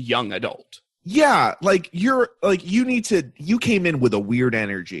much young adult. Yeah, like you came in with a weird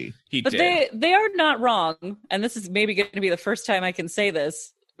energy. He But did. they are not wrong, and this is maybe going to be the first time I can say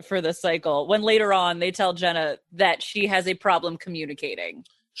this for this cycle, when later on they tell Jenna that she has a problem communicating.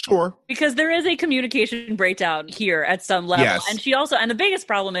 Sure. Because there is a communication breakdown here at some level. Yes. And the biggest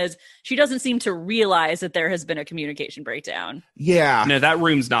problem is she doesn't seem to realize that there has been a communication breakdown. Yeah. No, that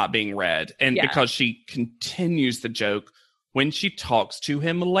room's not being read. And Yeah. because she continues the joke when she talks to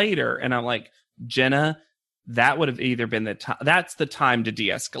him later. And I'm like, Jenna, that would have either been the time. That's the time to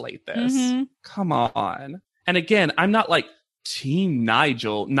de-escalate this. Mhm. Come on. And again, I'm not like Team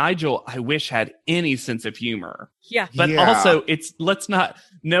Nigel. Nigel, I wish had any sense of humor. Yeah. But Yeah. also,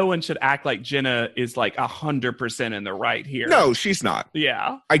 no one should act like Jenna is like 100% in the right here. No, she's not.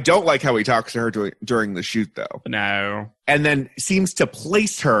 Yeah. I don't like how he talks to her during the shoot, though. No. And then seems to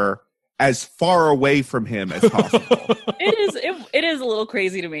place her as far away from him as possible. It is a little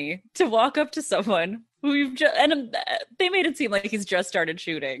crazy to me to walk up to someone who you've just, and they made it seem like he's just started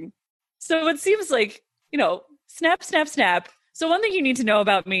shooting. So it seems like, snap, snap, snap. So one thing you need to know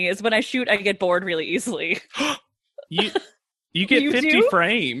about me is when I shoot, I get bored really easily. You get You 50 do?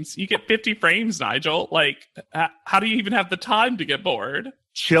 frames. You get 50 frames, Nigel. Like, how do you even have the time to get bored?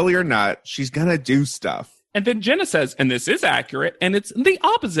 Chill your nut. She's gonna do stuff. And then Jenna says, and this is accurate, and it's the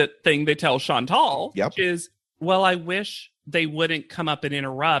opposite thing they tell Chantal, Yep. which is, well, I wish they wouldn't come up and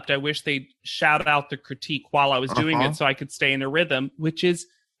interrupt. I wish they'd shout out the critique while I was doing it so I could stay in a rhythm, which is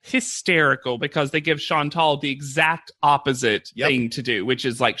hysterical because they give Chantal the exact opposite thing to do, which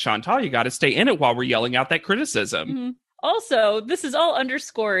is like, Chantal, you got to stay in it while we're yelling out that criticism. Mm-hmm. Also, this is all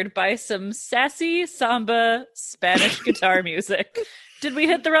underscored by some sassy samba Spanish guitar music. Did we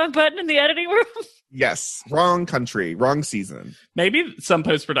hit the wrong button in the editing room? Yes. Wrong country. Wrong season. Maybe some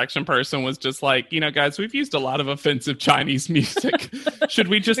post-production person was just like, guys, we've used a lot of offensive Chinese music. Should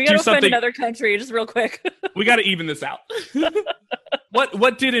we just We do gotta find something? another country, just real quick. We got to even this out.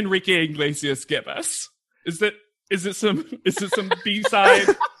 What did Enrique Iglesias give us? Is it some B-side?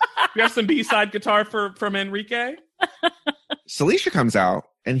 We have some B-side guitar from Enrique? Celicia comes out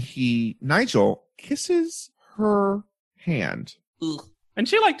and Nigel kisses her hand. Ugh. And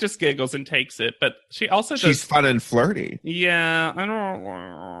she just giggles and takes it, but she also does. She's fun and flirty. Yeah,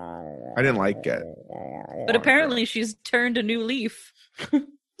 I didn't like it. But apparently she's turned a new leaf.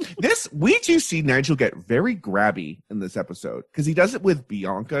 We do see Nigel get very grabby in this episode because he does it with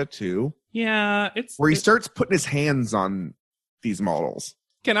Bianca too. Yeah, where he starts putting his hands on these models.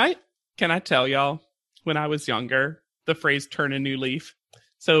 Can I tell y'all, when I was younger, the phrase "turn a new leaf"?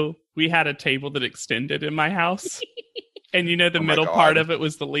 So we had a table that extended in my house. And the middle part of it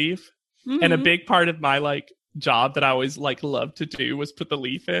was the leaf. Mm-hmm. And a big part of my job that I always loved to do was put the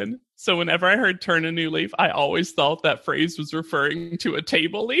leaf in. So whenever I heard turn a new leaf, I always thought that phrase was referring to a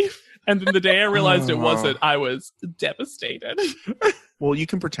table leaf. And then the day I realized it wasn't, I was devastated. Well, you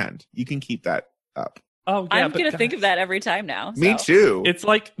can pretend. You can keep that up. Oh, yeah, I'm going to think of that every time now. Me too. It's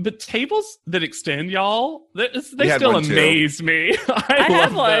but tables that extend, y'all, they had still one too. amaze me. I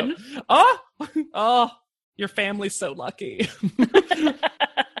have one. Oh, your family's so lucky.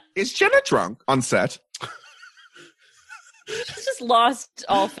 Is Jenna drunk on set? She's just lost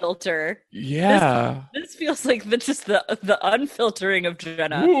all filter. Yeah. This feels like the unfiltering of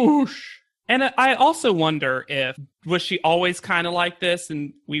Jenna. Whoosh. And I also wonder was she always kind of like this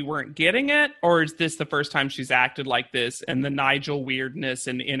and we weren't getting it? Or is this the first time she's acted like this and the Nigel weirdness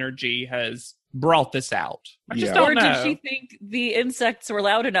and energy has brought this out? I just don't Or know. did she think the insects were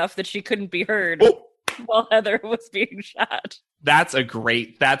loud enough that she couldn't be heard while Heather was being shot? That's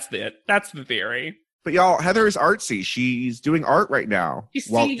the theory. But y'all, Heather is artsy. She's doing art right now She's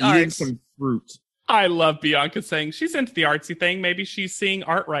while seeing eating art. some fruit. I love Bianca saying she's into the artsy thing. Maybe she's seeing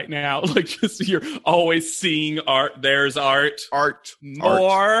art right now. You're always seeing art. There's art. Art.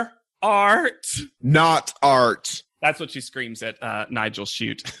 More art. Not art. That's what she screams at Nigel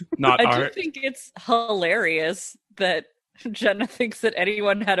shoot. Not I art. do think it's hilarious that Jenna thinks that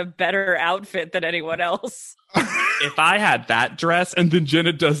anyone had a better outfit than anyone else. If I had that dress and then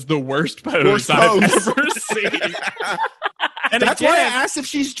Jenna does the worst pose Worst I've pose. ever seen. And That's again, why I asked if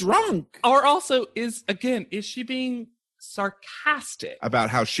she's drunk. or also is she being sarcastic? About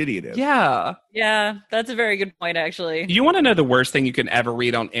how shitty it is. Yeah. Yeah, that's a very good point, actually. You want to know the worst thing you can ever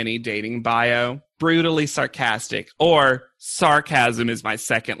read on any dating bio? Brutally sarcastic, or sarcasm is my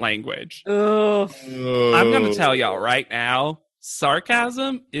second language. Ugh. I'm going to tell y'all right now,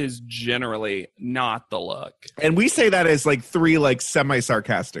 sarcasm is generally not the look. And we say that as three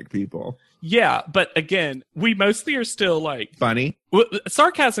semi-sarcastic people. Yeah, but again, we mostly are still Funny.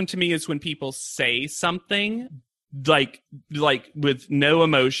 sarcasm to me is when people say something like with no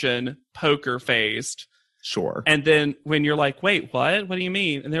emotion, poker faced. Sure. And then when you're like, wait, what? What do you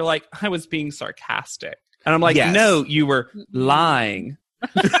mean? And they're like, I was being sarcastic. And I'm like, Yes. no, you were lying.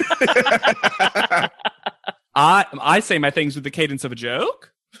 I say my things with the cadence of a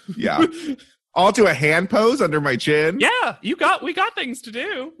joke. Yeah. I'll do a hand pose under my chin. Yeah, we got things to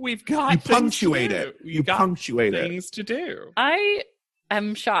do. We've got You things punctuate to do. it. We've You got punctuate it. things to do. I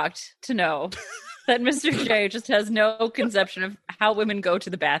am shocked to know that Mr. J just has no conception of how women go to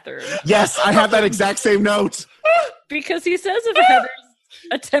the bathroom. Yes, I have that exact same note. Because he says of Heather's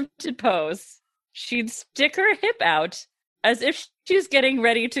attempted pose, she'd stick her hip out as if she's getting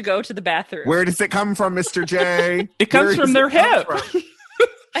ready to go to the bathroom. Where does it come from, Mr. J? It comes Where from does their it come hip. from?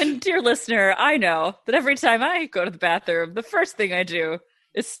 And dear listener, I know that every time I go to the bathroom, the first thing I do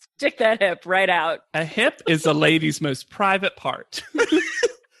is stick that hip right out. A hip is a lady's most private part.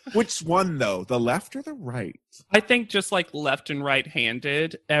 Which one, though? The left or the right? I think just like left and right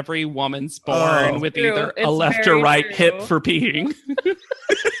handed, every woman's born with True. either a It's left or very right true. hip for peeing.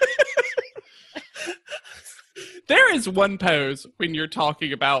 There is one pose when you're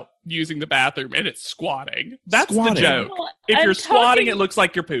talking about using the bathroom and it's squatting. That's Squatting. the joke. Well, If I'm you're squatting, talking- it looks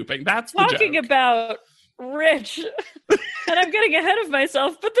like you're pooping. That's the Talking joke. about Rich, and I'm getting ahead of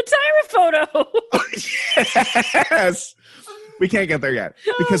myself, but the Tyra photo. Yes. We can't get there yet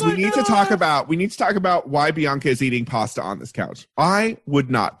because we my need to talk about why Bianca is eating pasta on this couch. I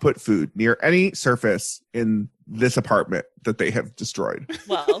would not put food near any surface in this apartment that they have destroyed.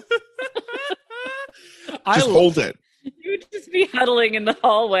 Well, I, Just hold it. you would just be huddling in the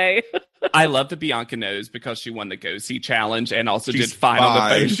hallway. I love that Bianca knows because she won the Go See challenge and also She's did fine on the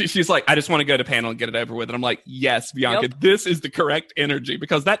fine. phone. She's like, I just want to go to panel and get it over with. And I'm like, yes, Bianca, Yep. this is the correct energy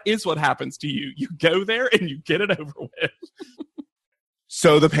because that is what happens to you. You go there and you get it over with.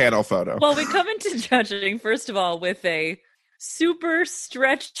 So the panel photo. Well, we come into judging, first of all, with a super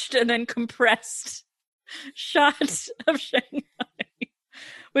stretched and then compressed shot of Shanghai.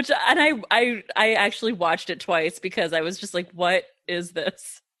 I actually watched it twice because I was just like, what is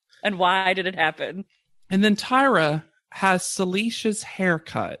this? And why did it happen? And then Tyra has Celicia's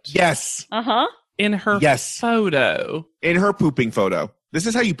haircut Yes. Uh-huh. in her Yes. photo. In her pooping photo. This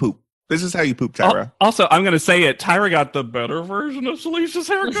is how you poop. This is how you poop, Tyra. Also, I'm going to say it. Tyra got the better version of Celicia's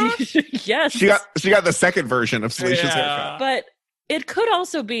haircut. Yes. She got the second version of Celicia's Yeah. haircut. But it could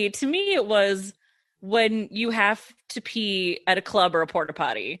also be, to me, it was when you have to pee at a club or a porta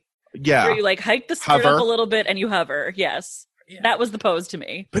potty. Where Yeah. you like hike the skirt Hover. up a little bit and you hover. Yes. That was the pose to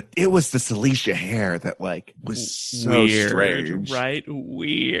me. But it was the Celicia hair that like was so Weird, strange. right?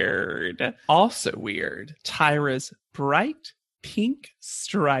 Weird. Also weird. Tyra's bright pink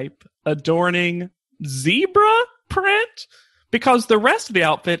stripe adorning zebra print because the rest of the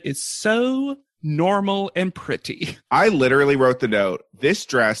outfit is so normal and pretty. I literally wrote the note, this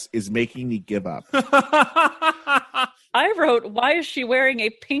dress is making me give up. I wrote, why is she wearing a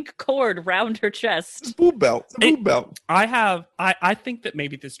pink cord round her chest? Boob belt. Boob belt. I think that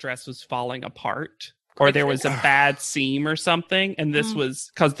maybe this dress was falling apart or there was a bad seam or something. And this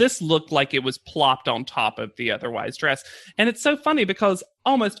was because this looked like it was plopped on top of the otherwise dress. And it's so funny because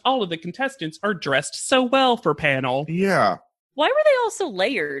almost all of the contestants are dressed so well for panel. Yeah. Why were they all so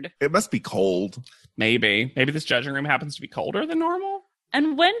layered? It must be cold. Maybe this judging room happens to be colder than normal.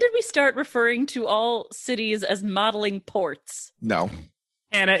 And when did we start referring to all cities as modeling ports? No.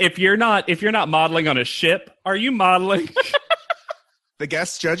 Anna, if you're not modeling on a ship, are you modeling? The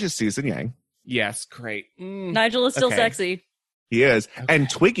guest judge is Susan Yang. Yes, great. Nigel is still Okay. sexy. He is. Okay. And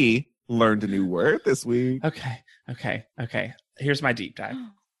Twiggy learned a new word this week. Okay. Here's my deep dive.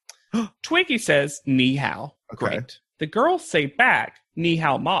 Twiggy says ni hao. Okay. Great. The girls say back ni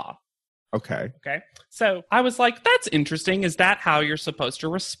hao ma. Okay. Okay. So I was like, that's interesting. Is that how you're supposed to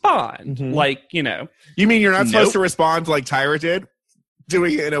respond? Mhm. Like, you know, You mean you're not supposed Nope. to respond like Tyra did?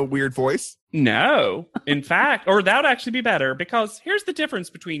 Doing it in a weird voice? no. In fact, or that would actually be better because here's the difference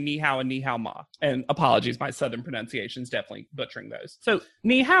between ni hao and ni hao ma. And apologies, my southern pronunciation is definitely butchering those. So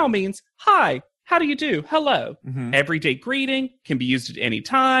ni hao means hi. How do you do? Hello. Mm-hmm. Everyday greeting can be used at any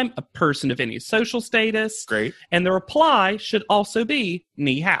time, a person of any social status. Great. And the reply should also be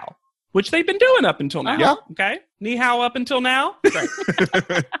ni hao, which they've been doing up until now. Uh-huh. Okay. Ni hao up until now. Great.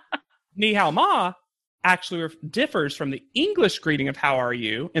 Ni hao ma actually differs from the English greeting of how are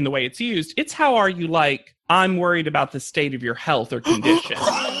you in the way it's used. It's how are you like, I'm worried about the state of your health or condition.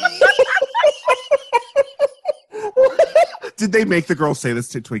 Did they make the girl say this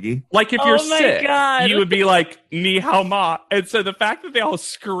to Twiggy? Like if Oh you're my sick, God. you would be like, ni hao ma. And so the fact that they all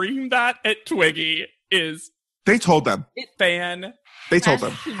scream that at Twiggy is They told them. fan. They told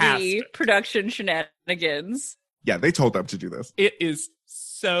them. Has to be Fantastic. production shenanigans. Yeah, they told them to do this. It is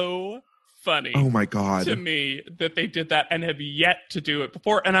so funny. Oh my God. To me that they did that and have yet to do it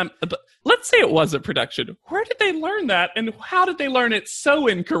before. And but let's say it wasn't production. Where did they learn that? And how did they learn it so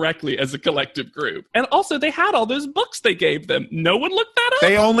incorrectly as a collective group? And also they had all those books they gave them. No one looked that up.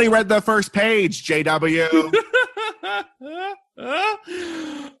 They only read the first page, JW.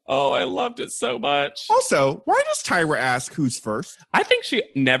 Oh, I loved it so much. Also, why does Tyra ask who's first? I think she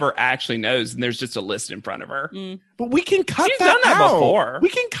never actually knows, and there's just a list in front of her. But we can cut She's that done that out. before. We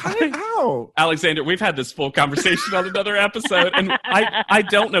can cut it out. Alexander, we've had this full conversation on another episode, and I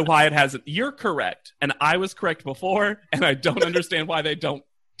don't know why it hasn't. You're correct, and I was correct before, and I don't understand why they don't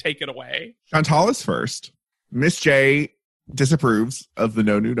take it away. Chantal is first. Miss J disapproves of the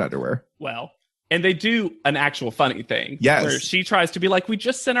no nude underwear. Well, and they do an actual funny thing. Yes. Where she tries to be like, we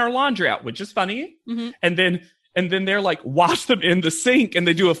just sent our laundry out, which is funny. Mhm. And then And then they're like, wash them in the sink, and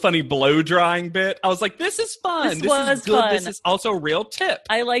they do a funny blow drying bit. I was like, this is fun. This This was is good. fun. This is also a real tip.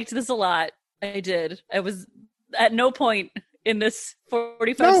 I liked this a lot. I did. I was at no point in this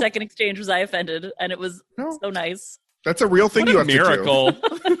 45-second exchange was I offended, and it was so nice. That's a real thing What you a have to do. miracle.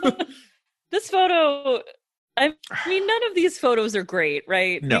 This photo, I mean, none of these photos are great,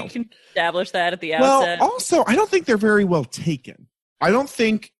 right? No. We can establish that at the Well, outset. also, I don't think they're very well taken. I don't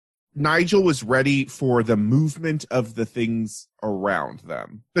think Nigel was ready for the movement of the things around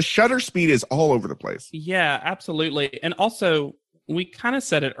them. The shutter speed is all over the place. Yeah, absolutely. And also, we kind of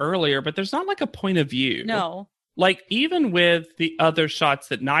said it earlier, but there's not like a point of view. No. Like, even with the other shots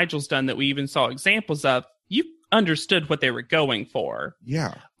that Nigel's done that we even saw examples of, you understood what they were going for.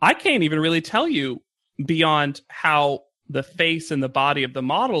 Yeah. I can't even really tell you beyond how the face and the body of the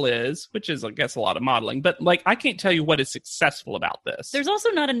model is, which is, I guess, a lot of modeling. But, like, I can't tell you what is successful about this. There's also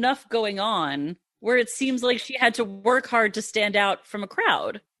not enough going on where it seems like she had to work hard to stand out from a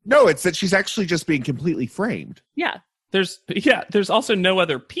crowd. No, it's that she's actually just being completely framed. Yeah. There's also no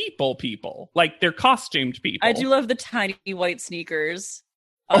other people. Like, they're costumed people. I do love the tiny white sneakers.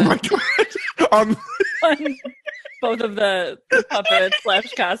 Oh my God. on both of the puppet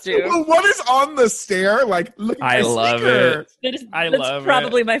 / costume. Well, what is on the stair? Like, look at I my love sneaker. it. That's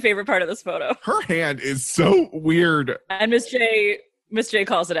probably my favorite part of this photo. Her hand is so weird. And Miss J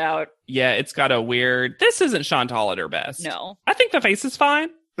calls it out. Yeah, it's got a weird... This isn't Chantal at her best. No. I think the face is fine.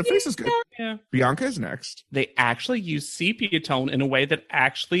 The face is good. Yeah. Bianca is next. They actually used sepia tone in a way that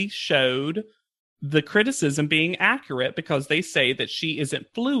actually showed the criticism being accurate, because they say that she isn't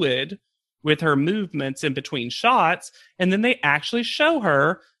fluid with her movements in between shots, and then they actually show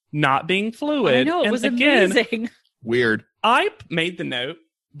her not being fluid. I know, it And was again, amazing. Weird. I made the note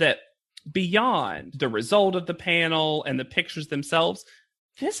that beyond the result of the panel and the pictures themselves,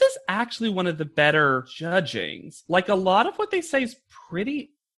 this is actually one of the better judgings. Like, a lot of what they say is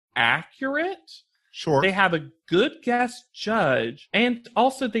pretty accurate. Sure. They have a good guest judge, and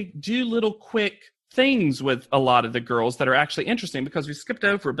also they do little quick things with a lot of the girls that are actually interesting, because we skipped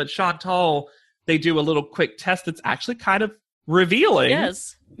over, but Chantal, they do a little quick test that's actually kind of revealing.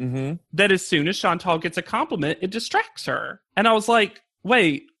 Yes. Mm-hmm. That as soon as Chantal gets a compliment, it distracts her. And I was like,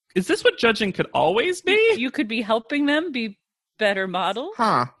 wait, is this what judging could always be? You could be helping them be better models.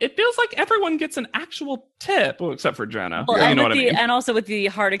 Huh. It feels like everyone gets an actual tip, well, except for Jenna. Well, You and, know with what I mean? and also with the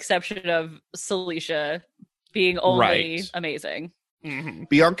hard exception of Celicia being only Right. amazing. Mhm.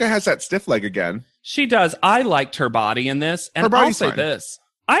 Bianca has that stiff leg again. She does. I liked her body in this. And Her I'll body's say fine. this.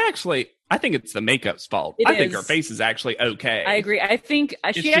 I think it's the makeup's fault. It I think is. her face is actually okay. I agree. I think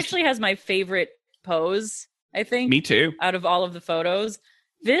she just- actually has my favorite pose, I think, Me too. out of all of the photos.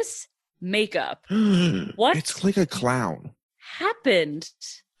 This makeup What? It's like a clown. happened.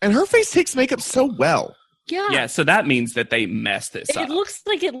 And her face takes makeup so well. Yeah. Yeah, so that means that they messed this It up. looks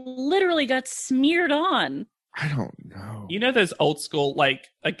like it literally got smeared on. I don't know. You know those old school, like,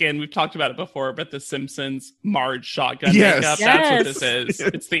 again, we've talked about it before, but the Simpsons Marge shotgun Yes. makeup. Yes. That's what this is.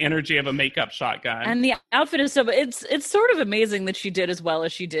 It's the energy of a makeup shotgun. And the outfit is so it's sort of amazing that she did as well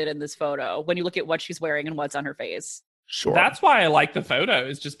as she did in this photo when you look at what she's wearing and what's on her face. Sure. That's why I like the photo,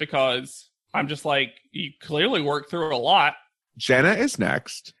 is just because I'm just like, you clearly worked through a lot. Jenna is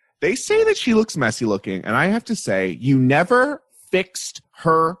next. They say that she looks messy looking, and I have to say, you never fixed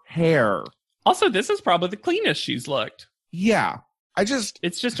her hair. Also, this is probably the cleanest she's looked. Yeah.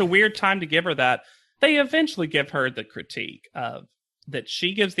 It's just a weird time to give her that. They eventually give her the critique of that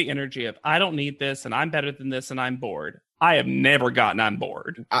she gives the energy of, I don't need this, and I'm better than this, and I'm bored. I have never gotten I'm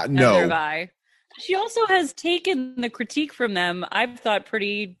bored. Neither have No. I. She also has taken the critique from them, I've thought,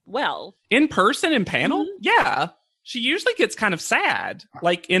 pretty well. In person, in panel? Mhm. Yeah. She usually gets kind of sad,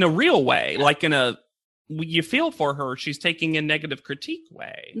 like in a real way, like in a, you feel for her, she's taking a negative critique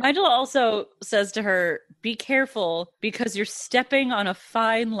way. Nigel also says to her, be careful because you're stepping on a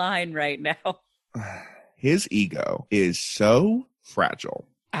fine line right now. His ego is so fragile.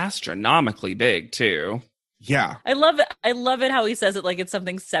 Astronomically big, too. Yeah. I love it how he says it like it's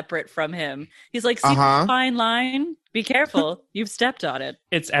something separate from him. He's like, see Uh-huh. the fine line? Be careful. You've stepped on it.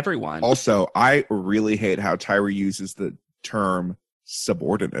 It's everyone. Also, I really hate how Tyra uses the term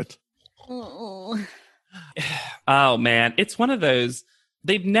subordinate. Oh man, it's one of those,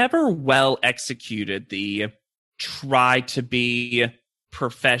 they've never well executed the try to be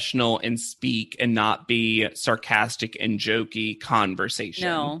professional and speak and not be sarcastic and jokey conversation.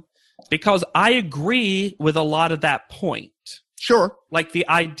 No. Because I agree with a lot of that point. Sure. Like the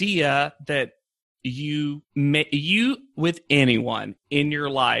idea that you with anyone in your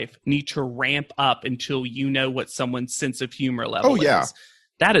life need to ramp up until you know what someone's sense of humor level Oh, yeah. is.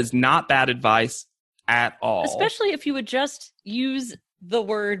 That is not bad advice at all. Especially if you would just use the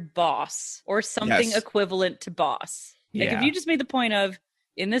word boss or something Yes. equivalent to boss. Like if Yeah. you just made the point of,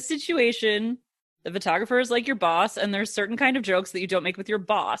 in this situation, the photographer is like your boss, and there's certain kind of jokes that you don't make with your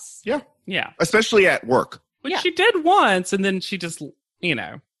boss. Yeah. Especially at work. Which Yeah. she did once, and then she just, you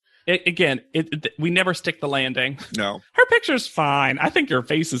know, we never stick the landing. No. Her picture's fine. I think your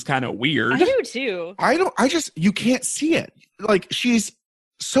face is kind of weird. I do too. You can't see it. Like, she's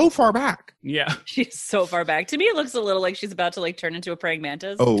so far back. Yeah. She's so far back. To me, it looks a little like she's about to like turn into a praying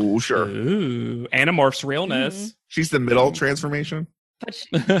mantis. Oh, sure. Ooh, Animorph's realness. She's the middle transformation. But she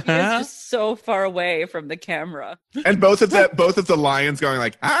is just so far away from the camera. And both of the lions going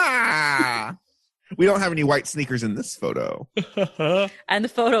like, ah. We don't have any white sneakers in this photo. And the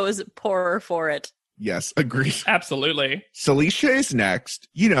photo is poorer for it. Yes, agreed. Absolutely. Celicia is next.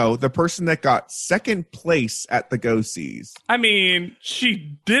 You know, the person that got second place at the Go-Sees. I mean,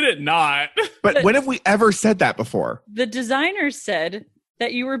 she did it not. But when have we ever said that before? The designer said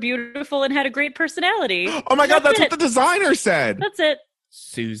that you were beautiful and had a great personality. Oh my God, that's what it. the designer said. That's it.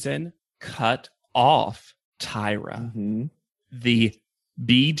 Susan cut off Tyra. Mhm. The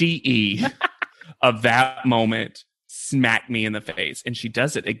BDE of that moment smacked me in the face. And she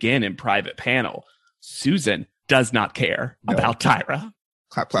does it again in private panel. Susan does not care No. about Tyra.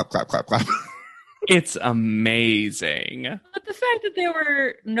 Clap, clap, clap, clap, clap. It's amazing. But the fact that there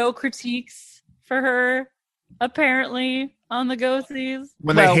were no critiques for her, apparently, on the Go-Sees.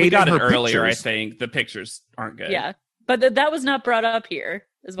 When Well, they we hated got it her earlier, pictures. I think. The pictures aren't good. Yeah. But that was not brought up here,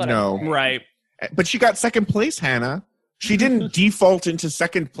 is what No. I'm saying. Right. But she got second place, Hannah. She didn't default into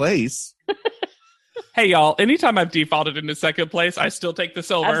second place. Hey, y'all, anytime I've defaulted into second place, I still take the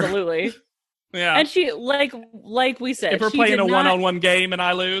silver. Absolutely. Yeah. And she, like we said, If we're she playing did a not- one-on-one game and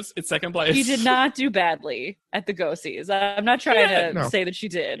I lose, it's second place. She did not do badly at the Go-Sees. I'm not trying to No. say that she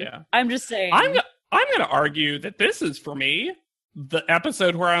did. Yeah. I'm just saying. I'm going to argue that this is, for me, the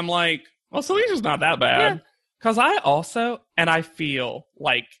episode where I'm like, well, Celicia's not that bad. Because I also, and I feel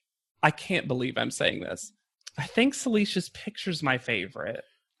like, I can't believe I'm saying this. I think Celicia's picture's my favorite,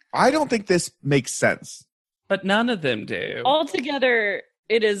 I don't think this makes sense. but none of them do. Altogether,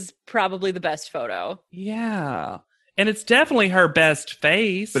 it is probably the best photo. Yeah. And it's definitely her best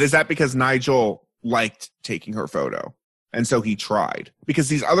face. But is that because Nigel liked taking her photo? And so he tried. Because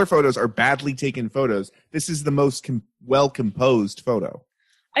these other photos are badly taken photos. This is the most well-composed photo.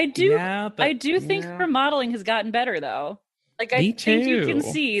 I do Yeah, but, I do think yeah. her modeling has gotten better though. Like I Me think you can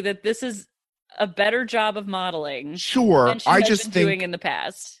too. see that this is a better job of modeling Sure, than she I has just been think doing in the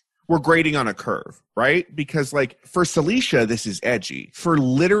past. we're grading on a curve, right? Because like for Celicia, this is edgy. For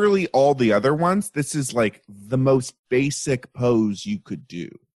literally all the other ones, this is like the most basic pose you could do.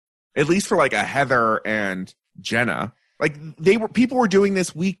 At least for like a Heather and Jenna. Like people were doing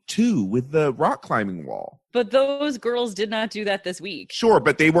this week 2 with the rock climbing wall. But those girls did not do that this week. Sure,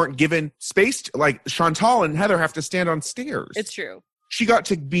 but they weren't given space to, like Chantal and Heather have to stand on stairs. It's true. She got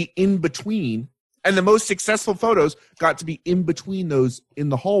to be in between, and the most successful photos got to be in between those in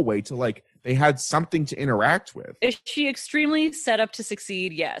the hallway to like they had something to interact with. Is she extremely set up to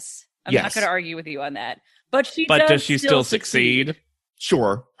succeed? Yes. I'm Yes. not going to argue with you on that. But But does she still succeed?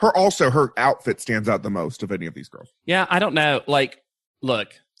 Sure. Her outfit stands out the most of any of these girls. Yeah, I don't know. Like, look,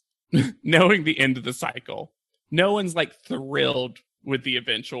 knowing the end of the cycle, no one's like thrilled with the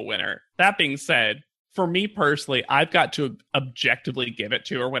eventual winner. That being said, for me personally, I've got to objectively give it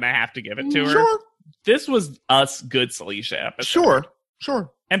to her when I have to give it to her. Sure. This was us good Celicia episode.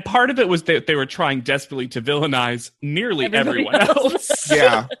 Sure. And part of it was that they were trying desperately to villainize nearly Everybody everyone else.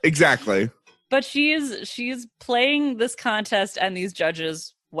 Yeah, exactly. But she's playing this contest and these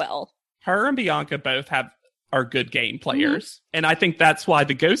judges well. Her and Bianca both are good game players. And I think that's why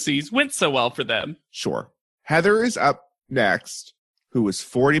the Go-Sees went so well for them. Sure. Heather is up next, who was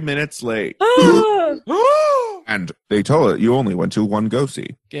 40 minutes late. And they told her you only went to one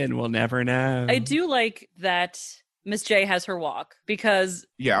go-see. Again, we'll never know. I do like that Miss J has her walk because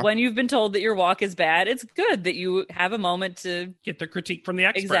Yeah. when you've been told that your walk is bad, it's good that you have a moment to Get the critique from the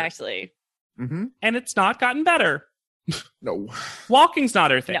expert. exactly. Mm-hmm. And it's not gotten better. No. Walking's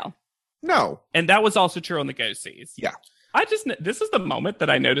not her thing. No. No. And that was also true on the Go-Sees. Yeah. This is the moment that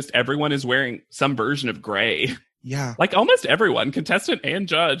I noticed everyone is wearing some version of gray. Yeah. Like almost everyone, contestant and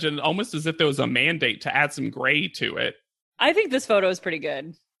judge, and almost as if there was a mandate to add some gray to it. I think this photo is pretty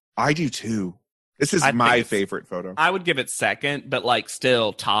good. I do too. This is I think my it's- favorite photo. I would give it second, but like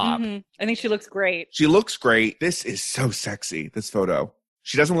still top. Mhm. I think she looks great. She looks great. This is so sexy, this photo.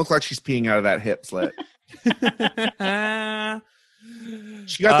 She doesn't look like she's peeing out of that hip slit.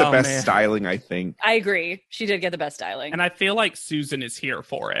 She got the Oh, best man. styling, I think. I agree. She did get the best styling. And I feel like Susan is here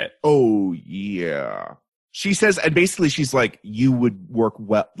for it. Oh, yeah. She says, and basically she's like, you would work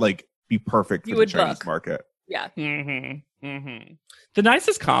well, like, be perfect for You the would Chinese buck. market. Yeah. The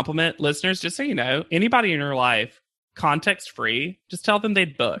nicest compliment, listeners, just so you know, anybody in your life, context free, just tell them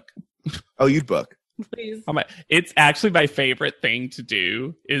they'd book. Oh, you'd book. Please. It's actually my favorite thing to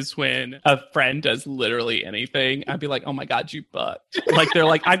do is when a friend does literally anything. I'd be like, oh my God, you booked. Like, they're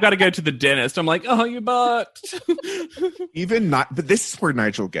like, I've got to go to the dentist. I'm like, oh, you booked. Even not, but this is where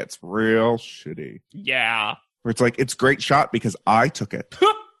Nigel gets real shitty. Yeah. Where it's like, it's a great shot because I took it.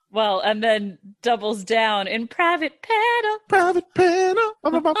 Well, and then doubles down in private panel Private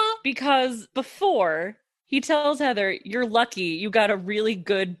panel. because before he tells Heather, you're lucky you got a really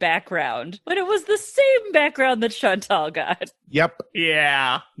good background. But it was the same background that Chantal got. Yep.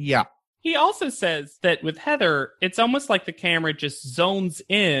 Yeah. Yeah. He also says that with Heather, it's almost like the camera just zones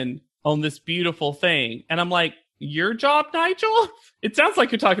in on this beautiful thing. And I'm like, your job, Nigel? It sounds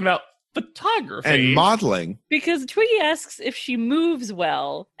like you're talking about photography. And modeling. Because Twiggy asks if she moves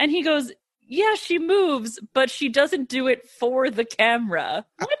well. And he goes, yeah, she moves, but she doesn't do it for the camera.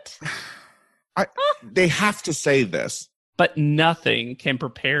 What? They have to say this. But nothing can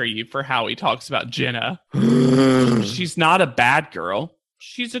prepare you for how he talks about Jenna. Oh. She's not a bad girl.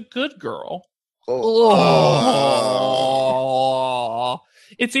 She's a good girl. Oh.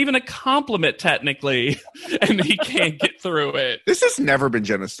 It's even a compliment, technically, and he can't get through it. This has never been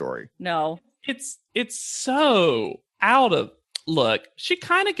Jenna's story. No. It's so out of... Look, she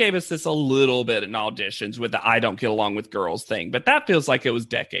kind of gave us this a little bit in auditions with the I don't get along with girls thing, but that feels like it was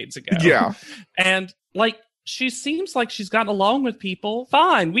decades ago. Yeah. And, like, she seems like she's gotten along with people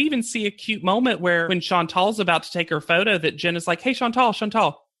fine. We even see a cute moment where when Chantal's about to take her photo that Jenna's like, hey,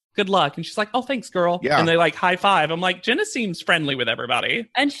 Chantal, good luck. And she's like, oh, thanks, girl. Yeah. And they like high five. I'm like, Jenna seems friendly with everybody.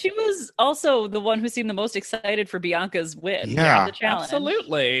 And she was also the one who seemed the most excited for Bianca's win. Yeah. The challenge.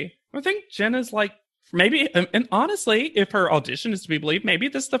 Absolutely. I think Jenna's like, maybe, and honestly, if her audition is to be believed, maybe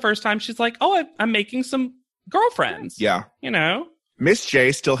this is the first time she's like, oh, I'm making some girlfriends. Yeah. You know? Miss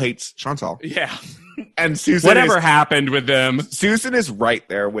J still hates Chantal. Yeah. And Susan Whatever is, happened with them. Susan is right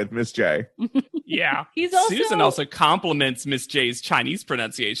there with Miss J. Yeah. He's also- Susan also compliments Miss J's Chinese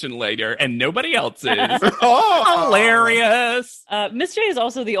pronunciation later, and nobody else's. Oh, Hilarious. Miss J is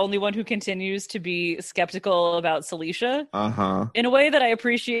also the only one who continues to be skeptical about Celicia Uh-huh. in a way that I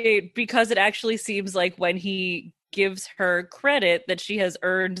appreciate because it actually seems like when he gives her credit that she has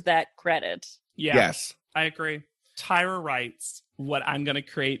earned that credit. Yeah. Yes. I agree. Tyra writes what I'm going to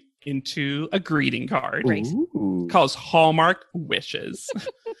create into a greeting card. Great. Ooh. Calls Hallmark Wishes.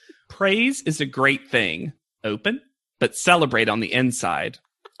 Praise is a great thing. Open, but celebrate on the inside.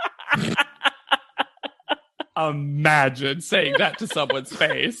 Imagine saying that to someone's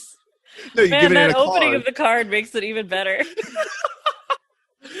face. No, you Man, give it in that a opening card. of the card makes it even better.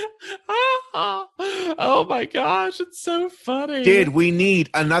 Oh my gosh, it's so funny. Did we need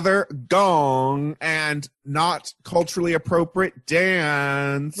another gong and not culturally appropriate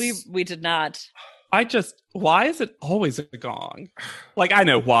dance? We did not. Why is it always a gong? Like, I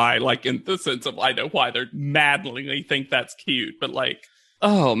know why, like in the sense of I know why they're maddeningly think that's cute, but like,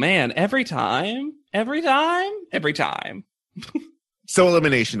 oh man, every time. So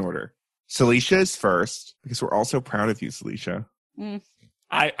elimination order. Celicia is first because we're also proud of you, Celicia.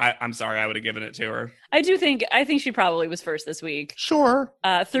 I'm sorry, I would have given it to her. I think she probably was first this week. Sure.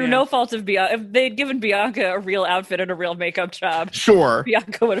 Through Yeah. no fault of Bianca. If they'd given Bianca a real outfit and a real makeup job, Sure.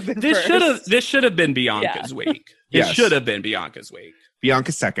 Bianca would have been This first. should have been Bianca's week. It Yes. should have been Bianca's week.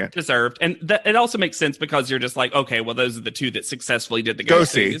 Bianca second. Deserved. And it also makes sense because you're just like, okay, well, those are the two that successfully did the Go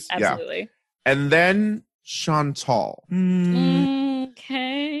see. ghosties. Yeah. Absolutely. And then Chantal.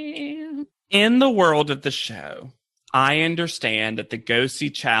 Okay. In the world of the show, I understand that the Go-See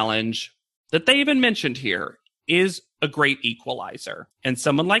challenge that they even mentioned here is a great equalizer. And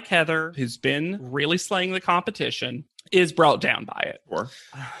someone like Heather, who's been really slaying the competition, is brought down by it. Sure.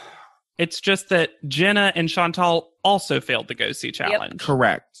 It's just that Jenna and Chantal also failed the Go-See challenge.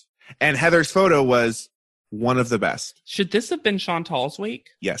 Correct. And Heather's photo was one of the best. Should this have been Chantal's week?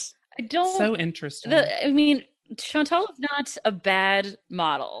 Yes. I don't. So interesting. I mean, Chantal is not a bad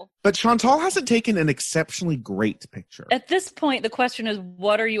model. But Chantal hasn't taken an exceptionally great picture. At this point, the question is,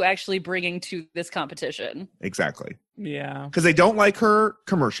 what are you actually bringing to this competition? Exactly. Yeah. Because they don't like her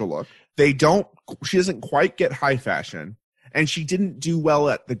commercial look. She doesn't quite get high fashion. And she didn't do well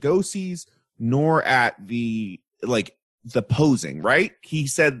at the Go-Sees nor at the posing, right? He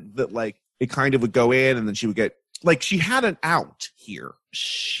said that it kind of would go in and then she would get, she had an out here.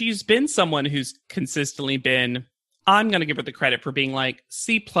 She's been someone who's consistently been I'm going to give her the credit for being like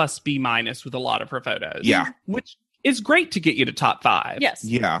C plus B minus with a lot of her photos. Yeah. Which is great to get you to top 5. Yes.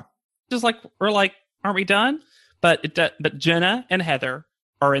 Yeah. Just like, we're like, aren't we done? But Jenna and Heather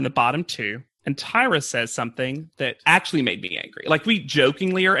are in the bottom 2. And Tyra says something that actually made me angry. Like, we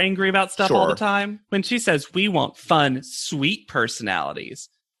jokingly are angry about stuff all the time. When she says, we want fun, sweet personalities.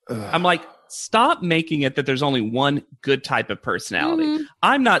 Ugh. I'm like, stop making it that there's only one good type of personality. Mhm.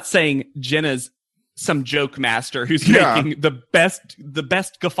 I'm not saying Jenna's some joke master who's Yeah. making the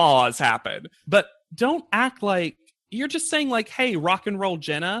best guffaws happen. But don't act like you're just saying like, hey, rock and roll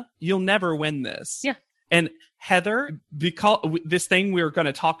Jenna, you'll never win this. Yeah. And Heather, because this thing we're going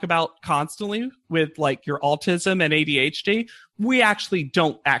to talk about constantly with like your autism and ADHD, we actually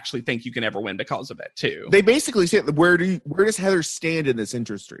don't actually think you can ever win because of it too. They basically say, where does Heather stand in this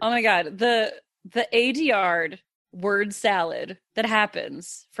industry? Oh my God. The ADR word salad that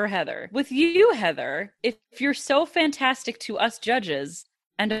happens for Heather. With you, Heather, if you're so fantastic to us judges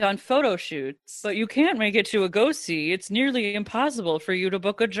and on photo shoots, but you can't make it to a go-see, it's nearly impossible for you to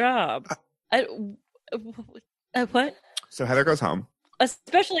book a job. What? So Heather goes home.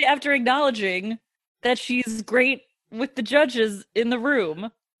 Especially after acknowledging that she's great with the judges in the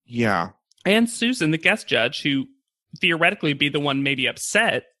room. Yeah. And Susan, the guest judge, who theoretically be the one maybe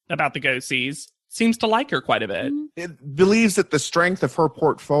upset about the go-sees, seems to like her quite a bit. It believes that the strength of her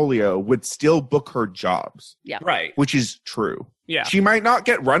portfolio would still book her jobs, Right. which is true. Yeah. She might not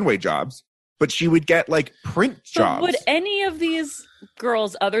get runway jobs, but she would get like print So jobs. would any of these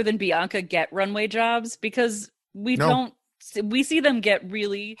girls other than Bianca get runway jobs? Because we see them get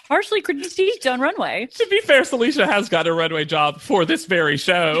really harshly critiqued on runway. To be fair, Celicia has got a runway job for this very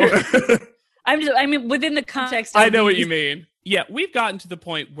show. I mean, within the context of I know what these- you mean. Yeah, we've gotten to the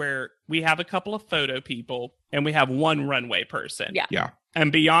point where we have a couple of photo people and we have one runway person. Yeah. Yeah.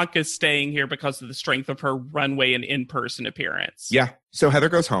 And Bianca's staying here because of the strength of her runway and in-person appearance. Yeah. So Heather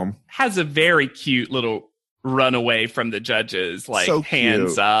goes home. Has a very cute little runaway from the judges, like So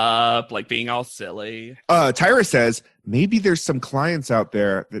hands cute. up, like being all silly. Tyra says, maybe there's some clients out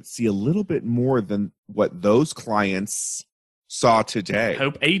there that see a little bit more than what those clients saw today.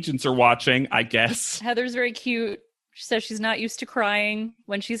 Hope agents are watching, I guess. Heather's very cute. She says she's not used to crying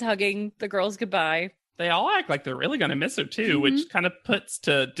when she's hugging the girls goodbye. They all act like they're really going to miss her too, which kind of puts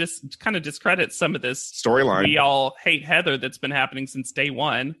to discredits some of this Storyline. we all hate Heather that's been happening since day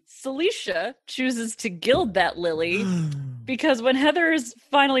one. Celicia chooses to gild that lily because when Heather is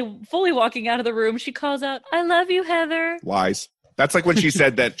finally fully walking out of the room, she calls out, "I love you, Heather." Lies. That's like when she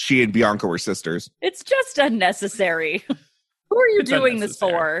said that she and Bianca were sisters. It's just unnecessary. Who are you It's doing this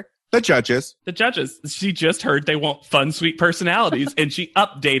unnecessary. for? The judges. The judges, she just heard they want fun, sweet personalities, and she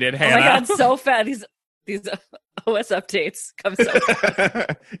updated Oh Hannah. my God, so fast. These OS updates come so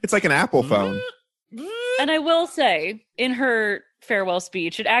fast. It's like an Apple phone. And I will say, in her farewell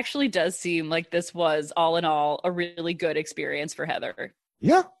speech, it actually does seem like this was, all in all, a really good experience for Heather.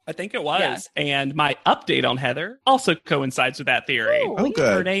 Yeah. I think it was. Yeah. And my update on Heather also coincides with that theory. Oh, Oh, yeah.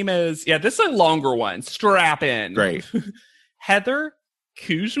 good. Her name is, this is a longer one. Strap in. Great. Heather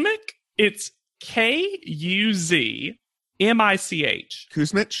Kuzmich. It's Kuzmich.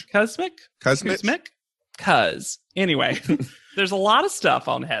 Kuzmich? Kuzmich? Kuzmich? Cuz. Anyway, there's a lot of stuff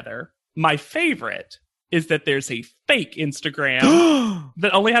on Heather. My favorite is that there's a fake Instagram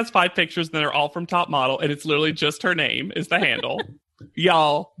that only has 5 pictures and they're all from Top Model, and it's literally just her name is the handle.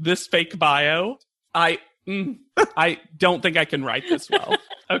 Y'all, this fake bio, I don't think I can write this well.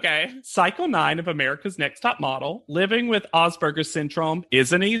 Okay. Cycle 9 of America's Next Top Model. Living with Asperger's syndrome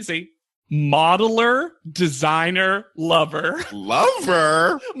isn't easy. Modeler, designer, lover.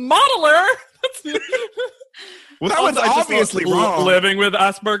 Lover? Modeler? Well, that one's I just obviously love- wrong. Living with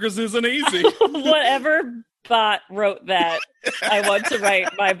Asperger's isn't easy. Whatever bot wrote that, I want to write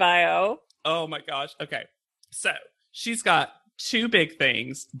my bio. Oh my gosh. Okay. So she's got 2 big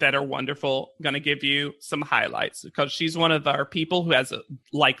things that are wonderful. I'm going to give you some highlights because she's one of our people who has,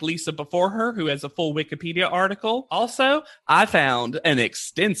 like Lisa before her, who has a full Wikipedia article. Also, I found an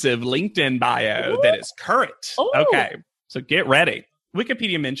extensive LinkedIn bio that is current. Ooh. Okay. So get ready.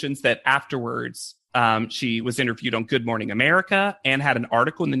 Wikipedia mentions that afterwards, she was interviewed on Good Morning America and had an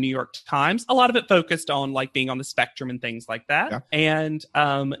article in the New York Times. A lot of it focused on like being on the spectrum and things like that. Yeah. And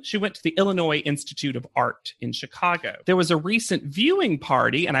she went to the Illinois Institute of Art in Chicago. There was a recent viewing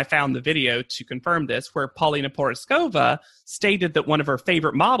party, and I found the video to confirm this, where Paulina Poroskova stated that one of her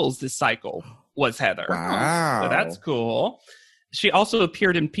favorite models this cycle was Heather. Wow. So that's cool. She also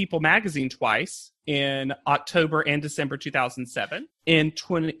appeared in People magazine twice in October and December 2007. In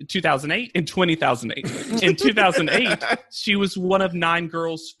 2008. In 2008, she was one of 9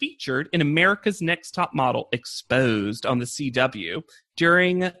 girls featured in America's Next Top Model Exposed on the CW,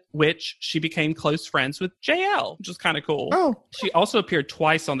 during which she became close friends with JL, which is kind of cool. Oh. She also appeared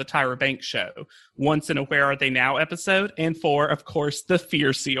twice on the Tyra Banks show, once in a Where Are They Now episode, and for, of course, the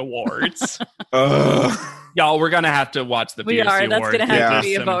Fiercey Awards. Y'all, we're going to have to watch the Fiercey We are. Awards. That's going to have to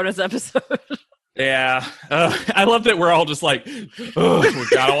be a Some- bonus episode. Yeah. I love that we're all just like, oh, we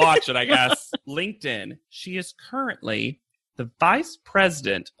gotta watch it, I guess. LinkedIn. She is currently the Vice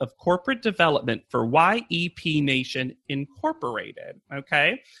President of Corporate Development for YEP Nation Incorporated.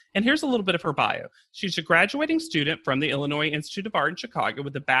 Okay. And here's a little bit of her bio. She's a graduating student from the Illinois Institute of Art in Chicago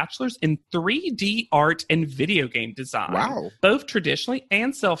with a bachelor's in 3D art and video game design. Wow. Both traditionally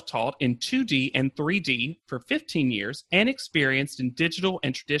and self-taught in 2D and 3D for 15 years, and experienced in digital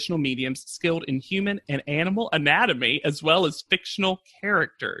and traditional mediums, skilled in human and animal anatomy, as well as fictional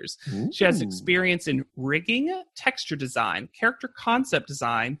characters. She has Ooh. experience in rigging, texture design, character concept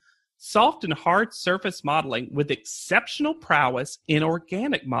design, soft and hard surface modeling, with exceptional prowess in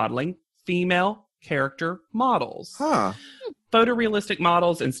organic modeling, female character models. Huh. Photorealistic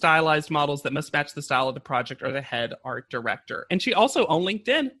models and stylized models that must match the style of the project or the head art director. And she also on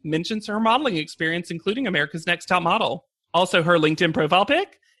LinkedIn mentions her modeling experience, including America's Next Top Model. Also, her LinkedIn profile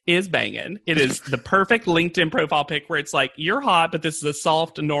pic is banging. It is the perfect LinkedIn profile pic where it's like, you're hot, but this is a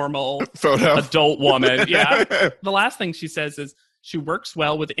soft, normal Photo. adult woman. Yeah. The last thing she says is she works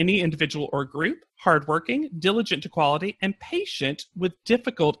well with any individual or group, hardworking, diligent to quality, and patient with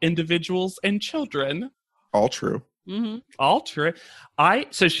difficult individuals and children. All true. Mm-hmm. All true.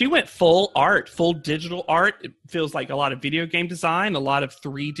 So she went full art, full digital art. It feels like a lot of video game design, a lot of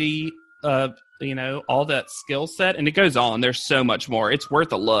 3D, all that skill set. And it goes on. There's so much more. It's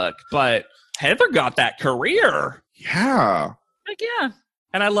worth a look. But Heather got that career. Yeah. Like, yeah.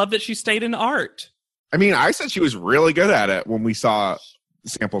 And I love that she stayed in art. I mean, I said she was really good at it when we saw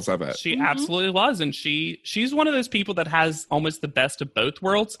samples of it. She Mhm. absolutely was. And she's one of those people that has almost the best of both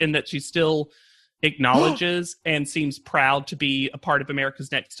worlds in that she still acknowledges and seems proud to be a part of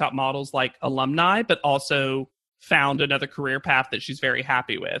America's Next Top Models, like alumni, but also found another career path that she's very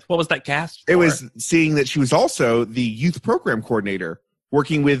happy with. What was that cast for? It was seeing that she was also the youth program coordinator,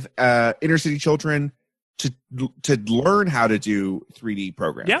 working with inner city children to learn how to do 3D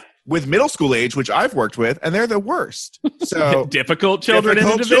programs. Yeah. With middle school age, which I've worked with, and they're the worst. So difficult children and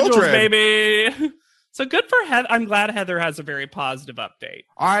Difficult individuals, children. baby. So good for Heather. I'm glad Heather has a very positive update.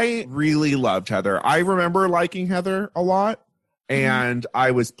 I really loved Heather. I remember liking Heather a lot, and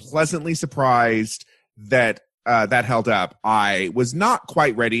I was pleasantly surprised that that held up. I was not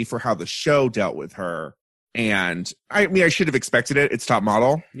quite ready for how the show dealt with her, and I mean, I should have expected it. It's Top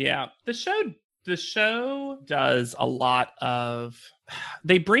Model. Yeah. The show does a lot of,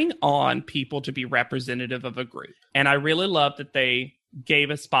 they bring on people to be representative of a group. And I really love that they gave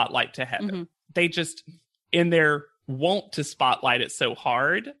a spotlight to Heather. Mhm. They just, in their want to spotlight it so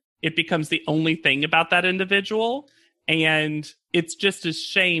hard, it becomes the only thing about that individual. And it's just a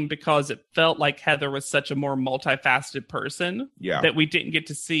shame because it felt like Heather was such a more multifaceted person Yeah. that we didn't get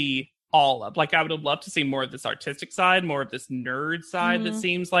to see all of. Like, I would have loved to see more of this artistic side, more of this nerd side that Mhm.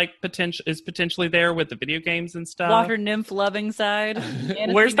 seems like is potentially there with the video games and stuff. Water nymph loving side.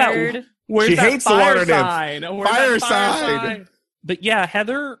 Fantasy Where's that? nerd. Where's She that hates the fire water nymph. sign? Where's that Fire fire sign. sign? But yeah,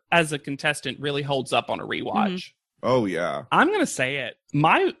 Heather as a contestant really holds up on a rewatch. Oh, yeah. I'm going to say it.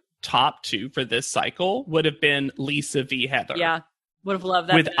 My top 2 for this cycle would have been Lisa v. Heather. Yeah. Would have loved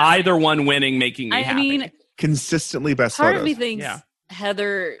that. With better. either one winning, making me I happy. mean, Consistently best part photos. of me thinks Yeah.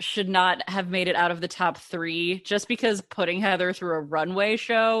 Heather should not have made it out of the top 3 just because putting Heather through a runway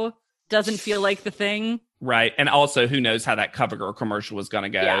show doesn't feel like the thing. Right. And also, who knows how that CoverGirl commercial was going to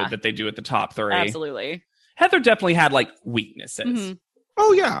go Yeah. that they do at the top 3. Absolutely. Heather definitely had like weaknesses. Mhm.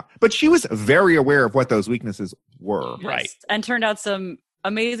 Oh, yeah. But she was very aware of what those weaknesses were. Right. Yes. And turned out some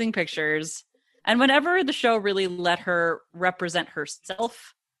amazing pictures. And whenever the show really let her represent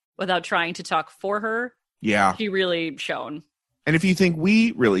herself without trying to talk for her, Yeah. she really shone. And if you think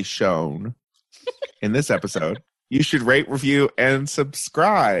we really shone in this episode, you should rate, review, and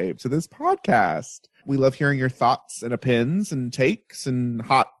subscribe to this podcast. We love hearing your thoughts and opinions and takes and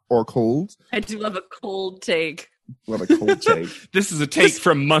hot or cold. I do love a cold take. Love a cold take. This is a take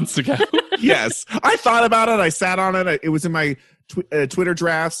from months ago. Yes. I thought about it. I sat on it. It was in my Twitter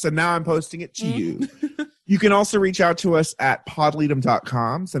drafts, and now I'm posting it to you. You can also reach out to us at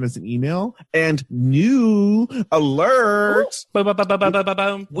podleadum.com. Send us an email. And new alert. Boom, boom, boom, boom, boom, boom,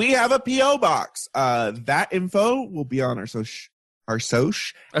 boom. We have a P.O. box. That info will be on our our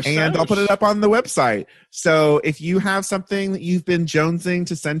soch, and I'll put it up on the website. So if you have something that you've been jonesing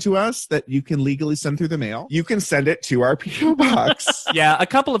to send to us that you can legally send through the mail, you can send it to our P.O. box. Yeah, a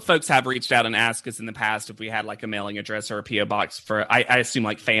couple of folks have reached out and asked us in the past if we had like a mailing address or a P.O. box for, I assume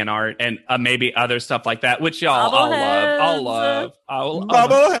like fan art and maybe other stuff like that, which y'all I'll love.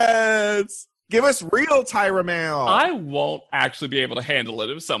 Bobbleheads. Give us real Tyra mail. I won't actually be able to handle it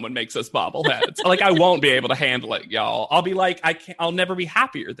if someone makes us bobbleheads. Like, I won't be able to handle it, y'all. I'll be like, I'll never be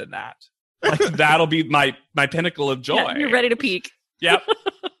happier than that. Like, that'll be my pinnacle of joy. Yeah, you're ready to peak. Yep.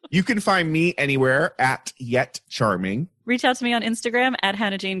 You can find me anywhere at Yet Charming. Reach out to me on Instagram at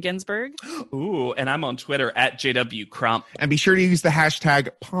Hannah Jane Ginsburg. Ooh, and I'm on Twitter at JW Crump. And be sure to use the hashtag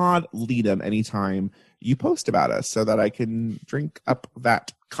PodLeadem anytime you post about us so that I can drink up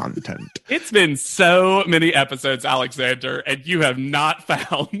that content. It's been so many episodes, Alexander, and you have not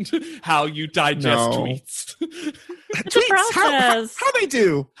found how you digest tweets. It's a process. How they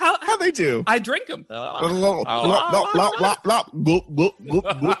do? How they do? I drink them.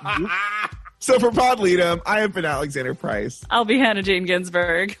 So for PodLeadem, I have been Alexander Price. I'll be Hannah Jane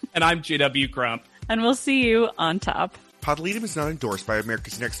Ginsburg. And I'm JW Crump. And we'll see you on top. PodLeadem is not endorsed by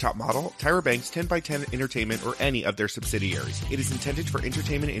America's Next Top Model, Tyra Banks, 10x10 Entertainment, or any of their subsidiaries. It is intended for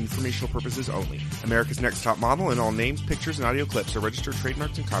entertainment and informational purposes only. America's Next Top Model and all names, pictures, and audio clips are registered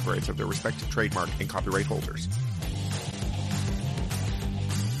trademarks and copyrights of their respective trademark and copyright holders.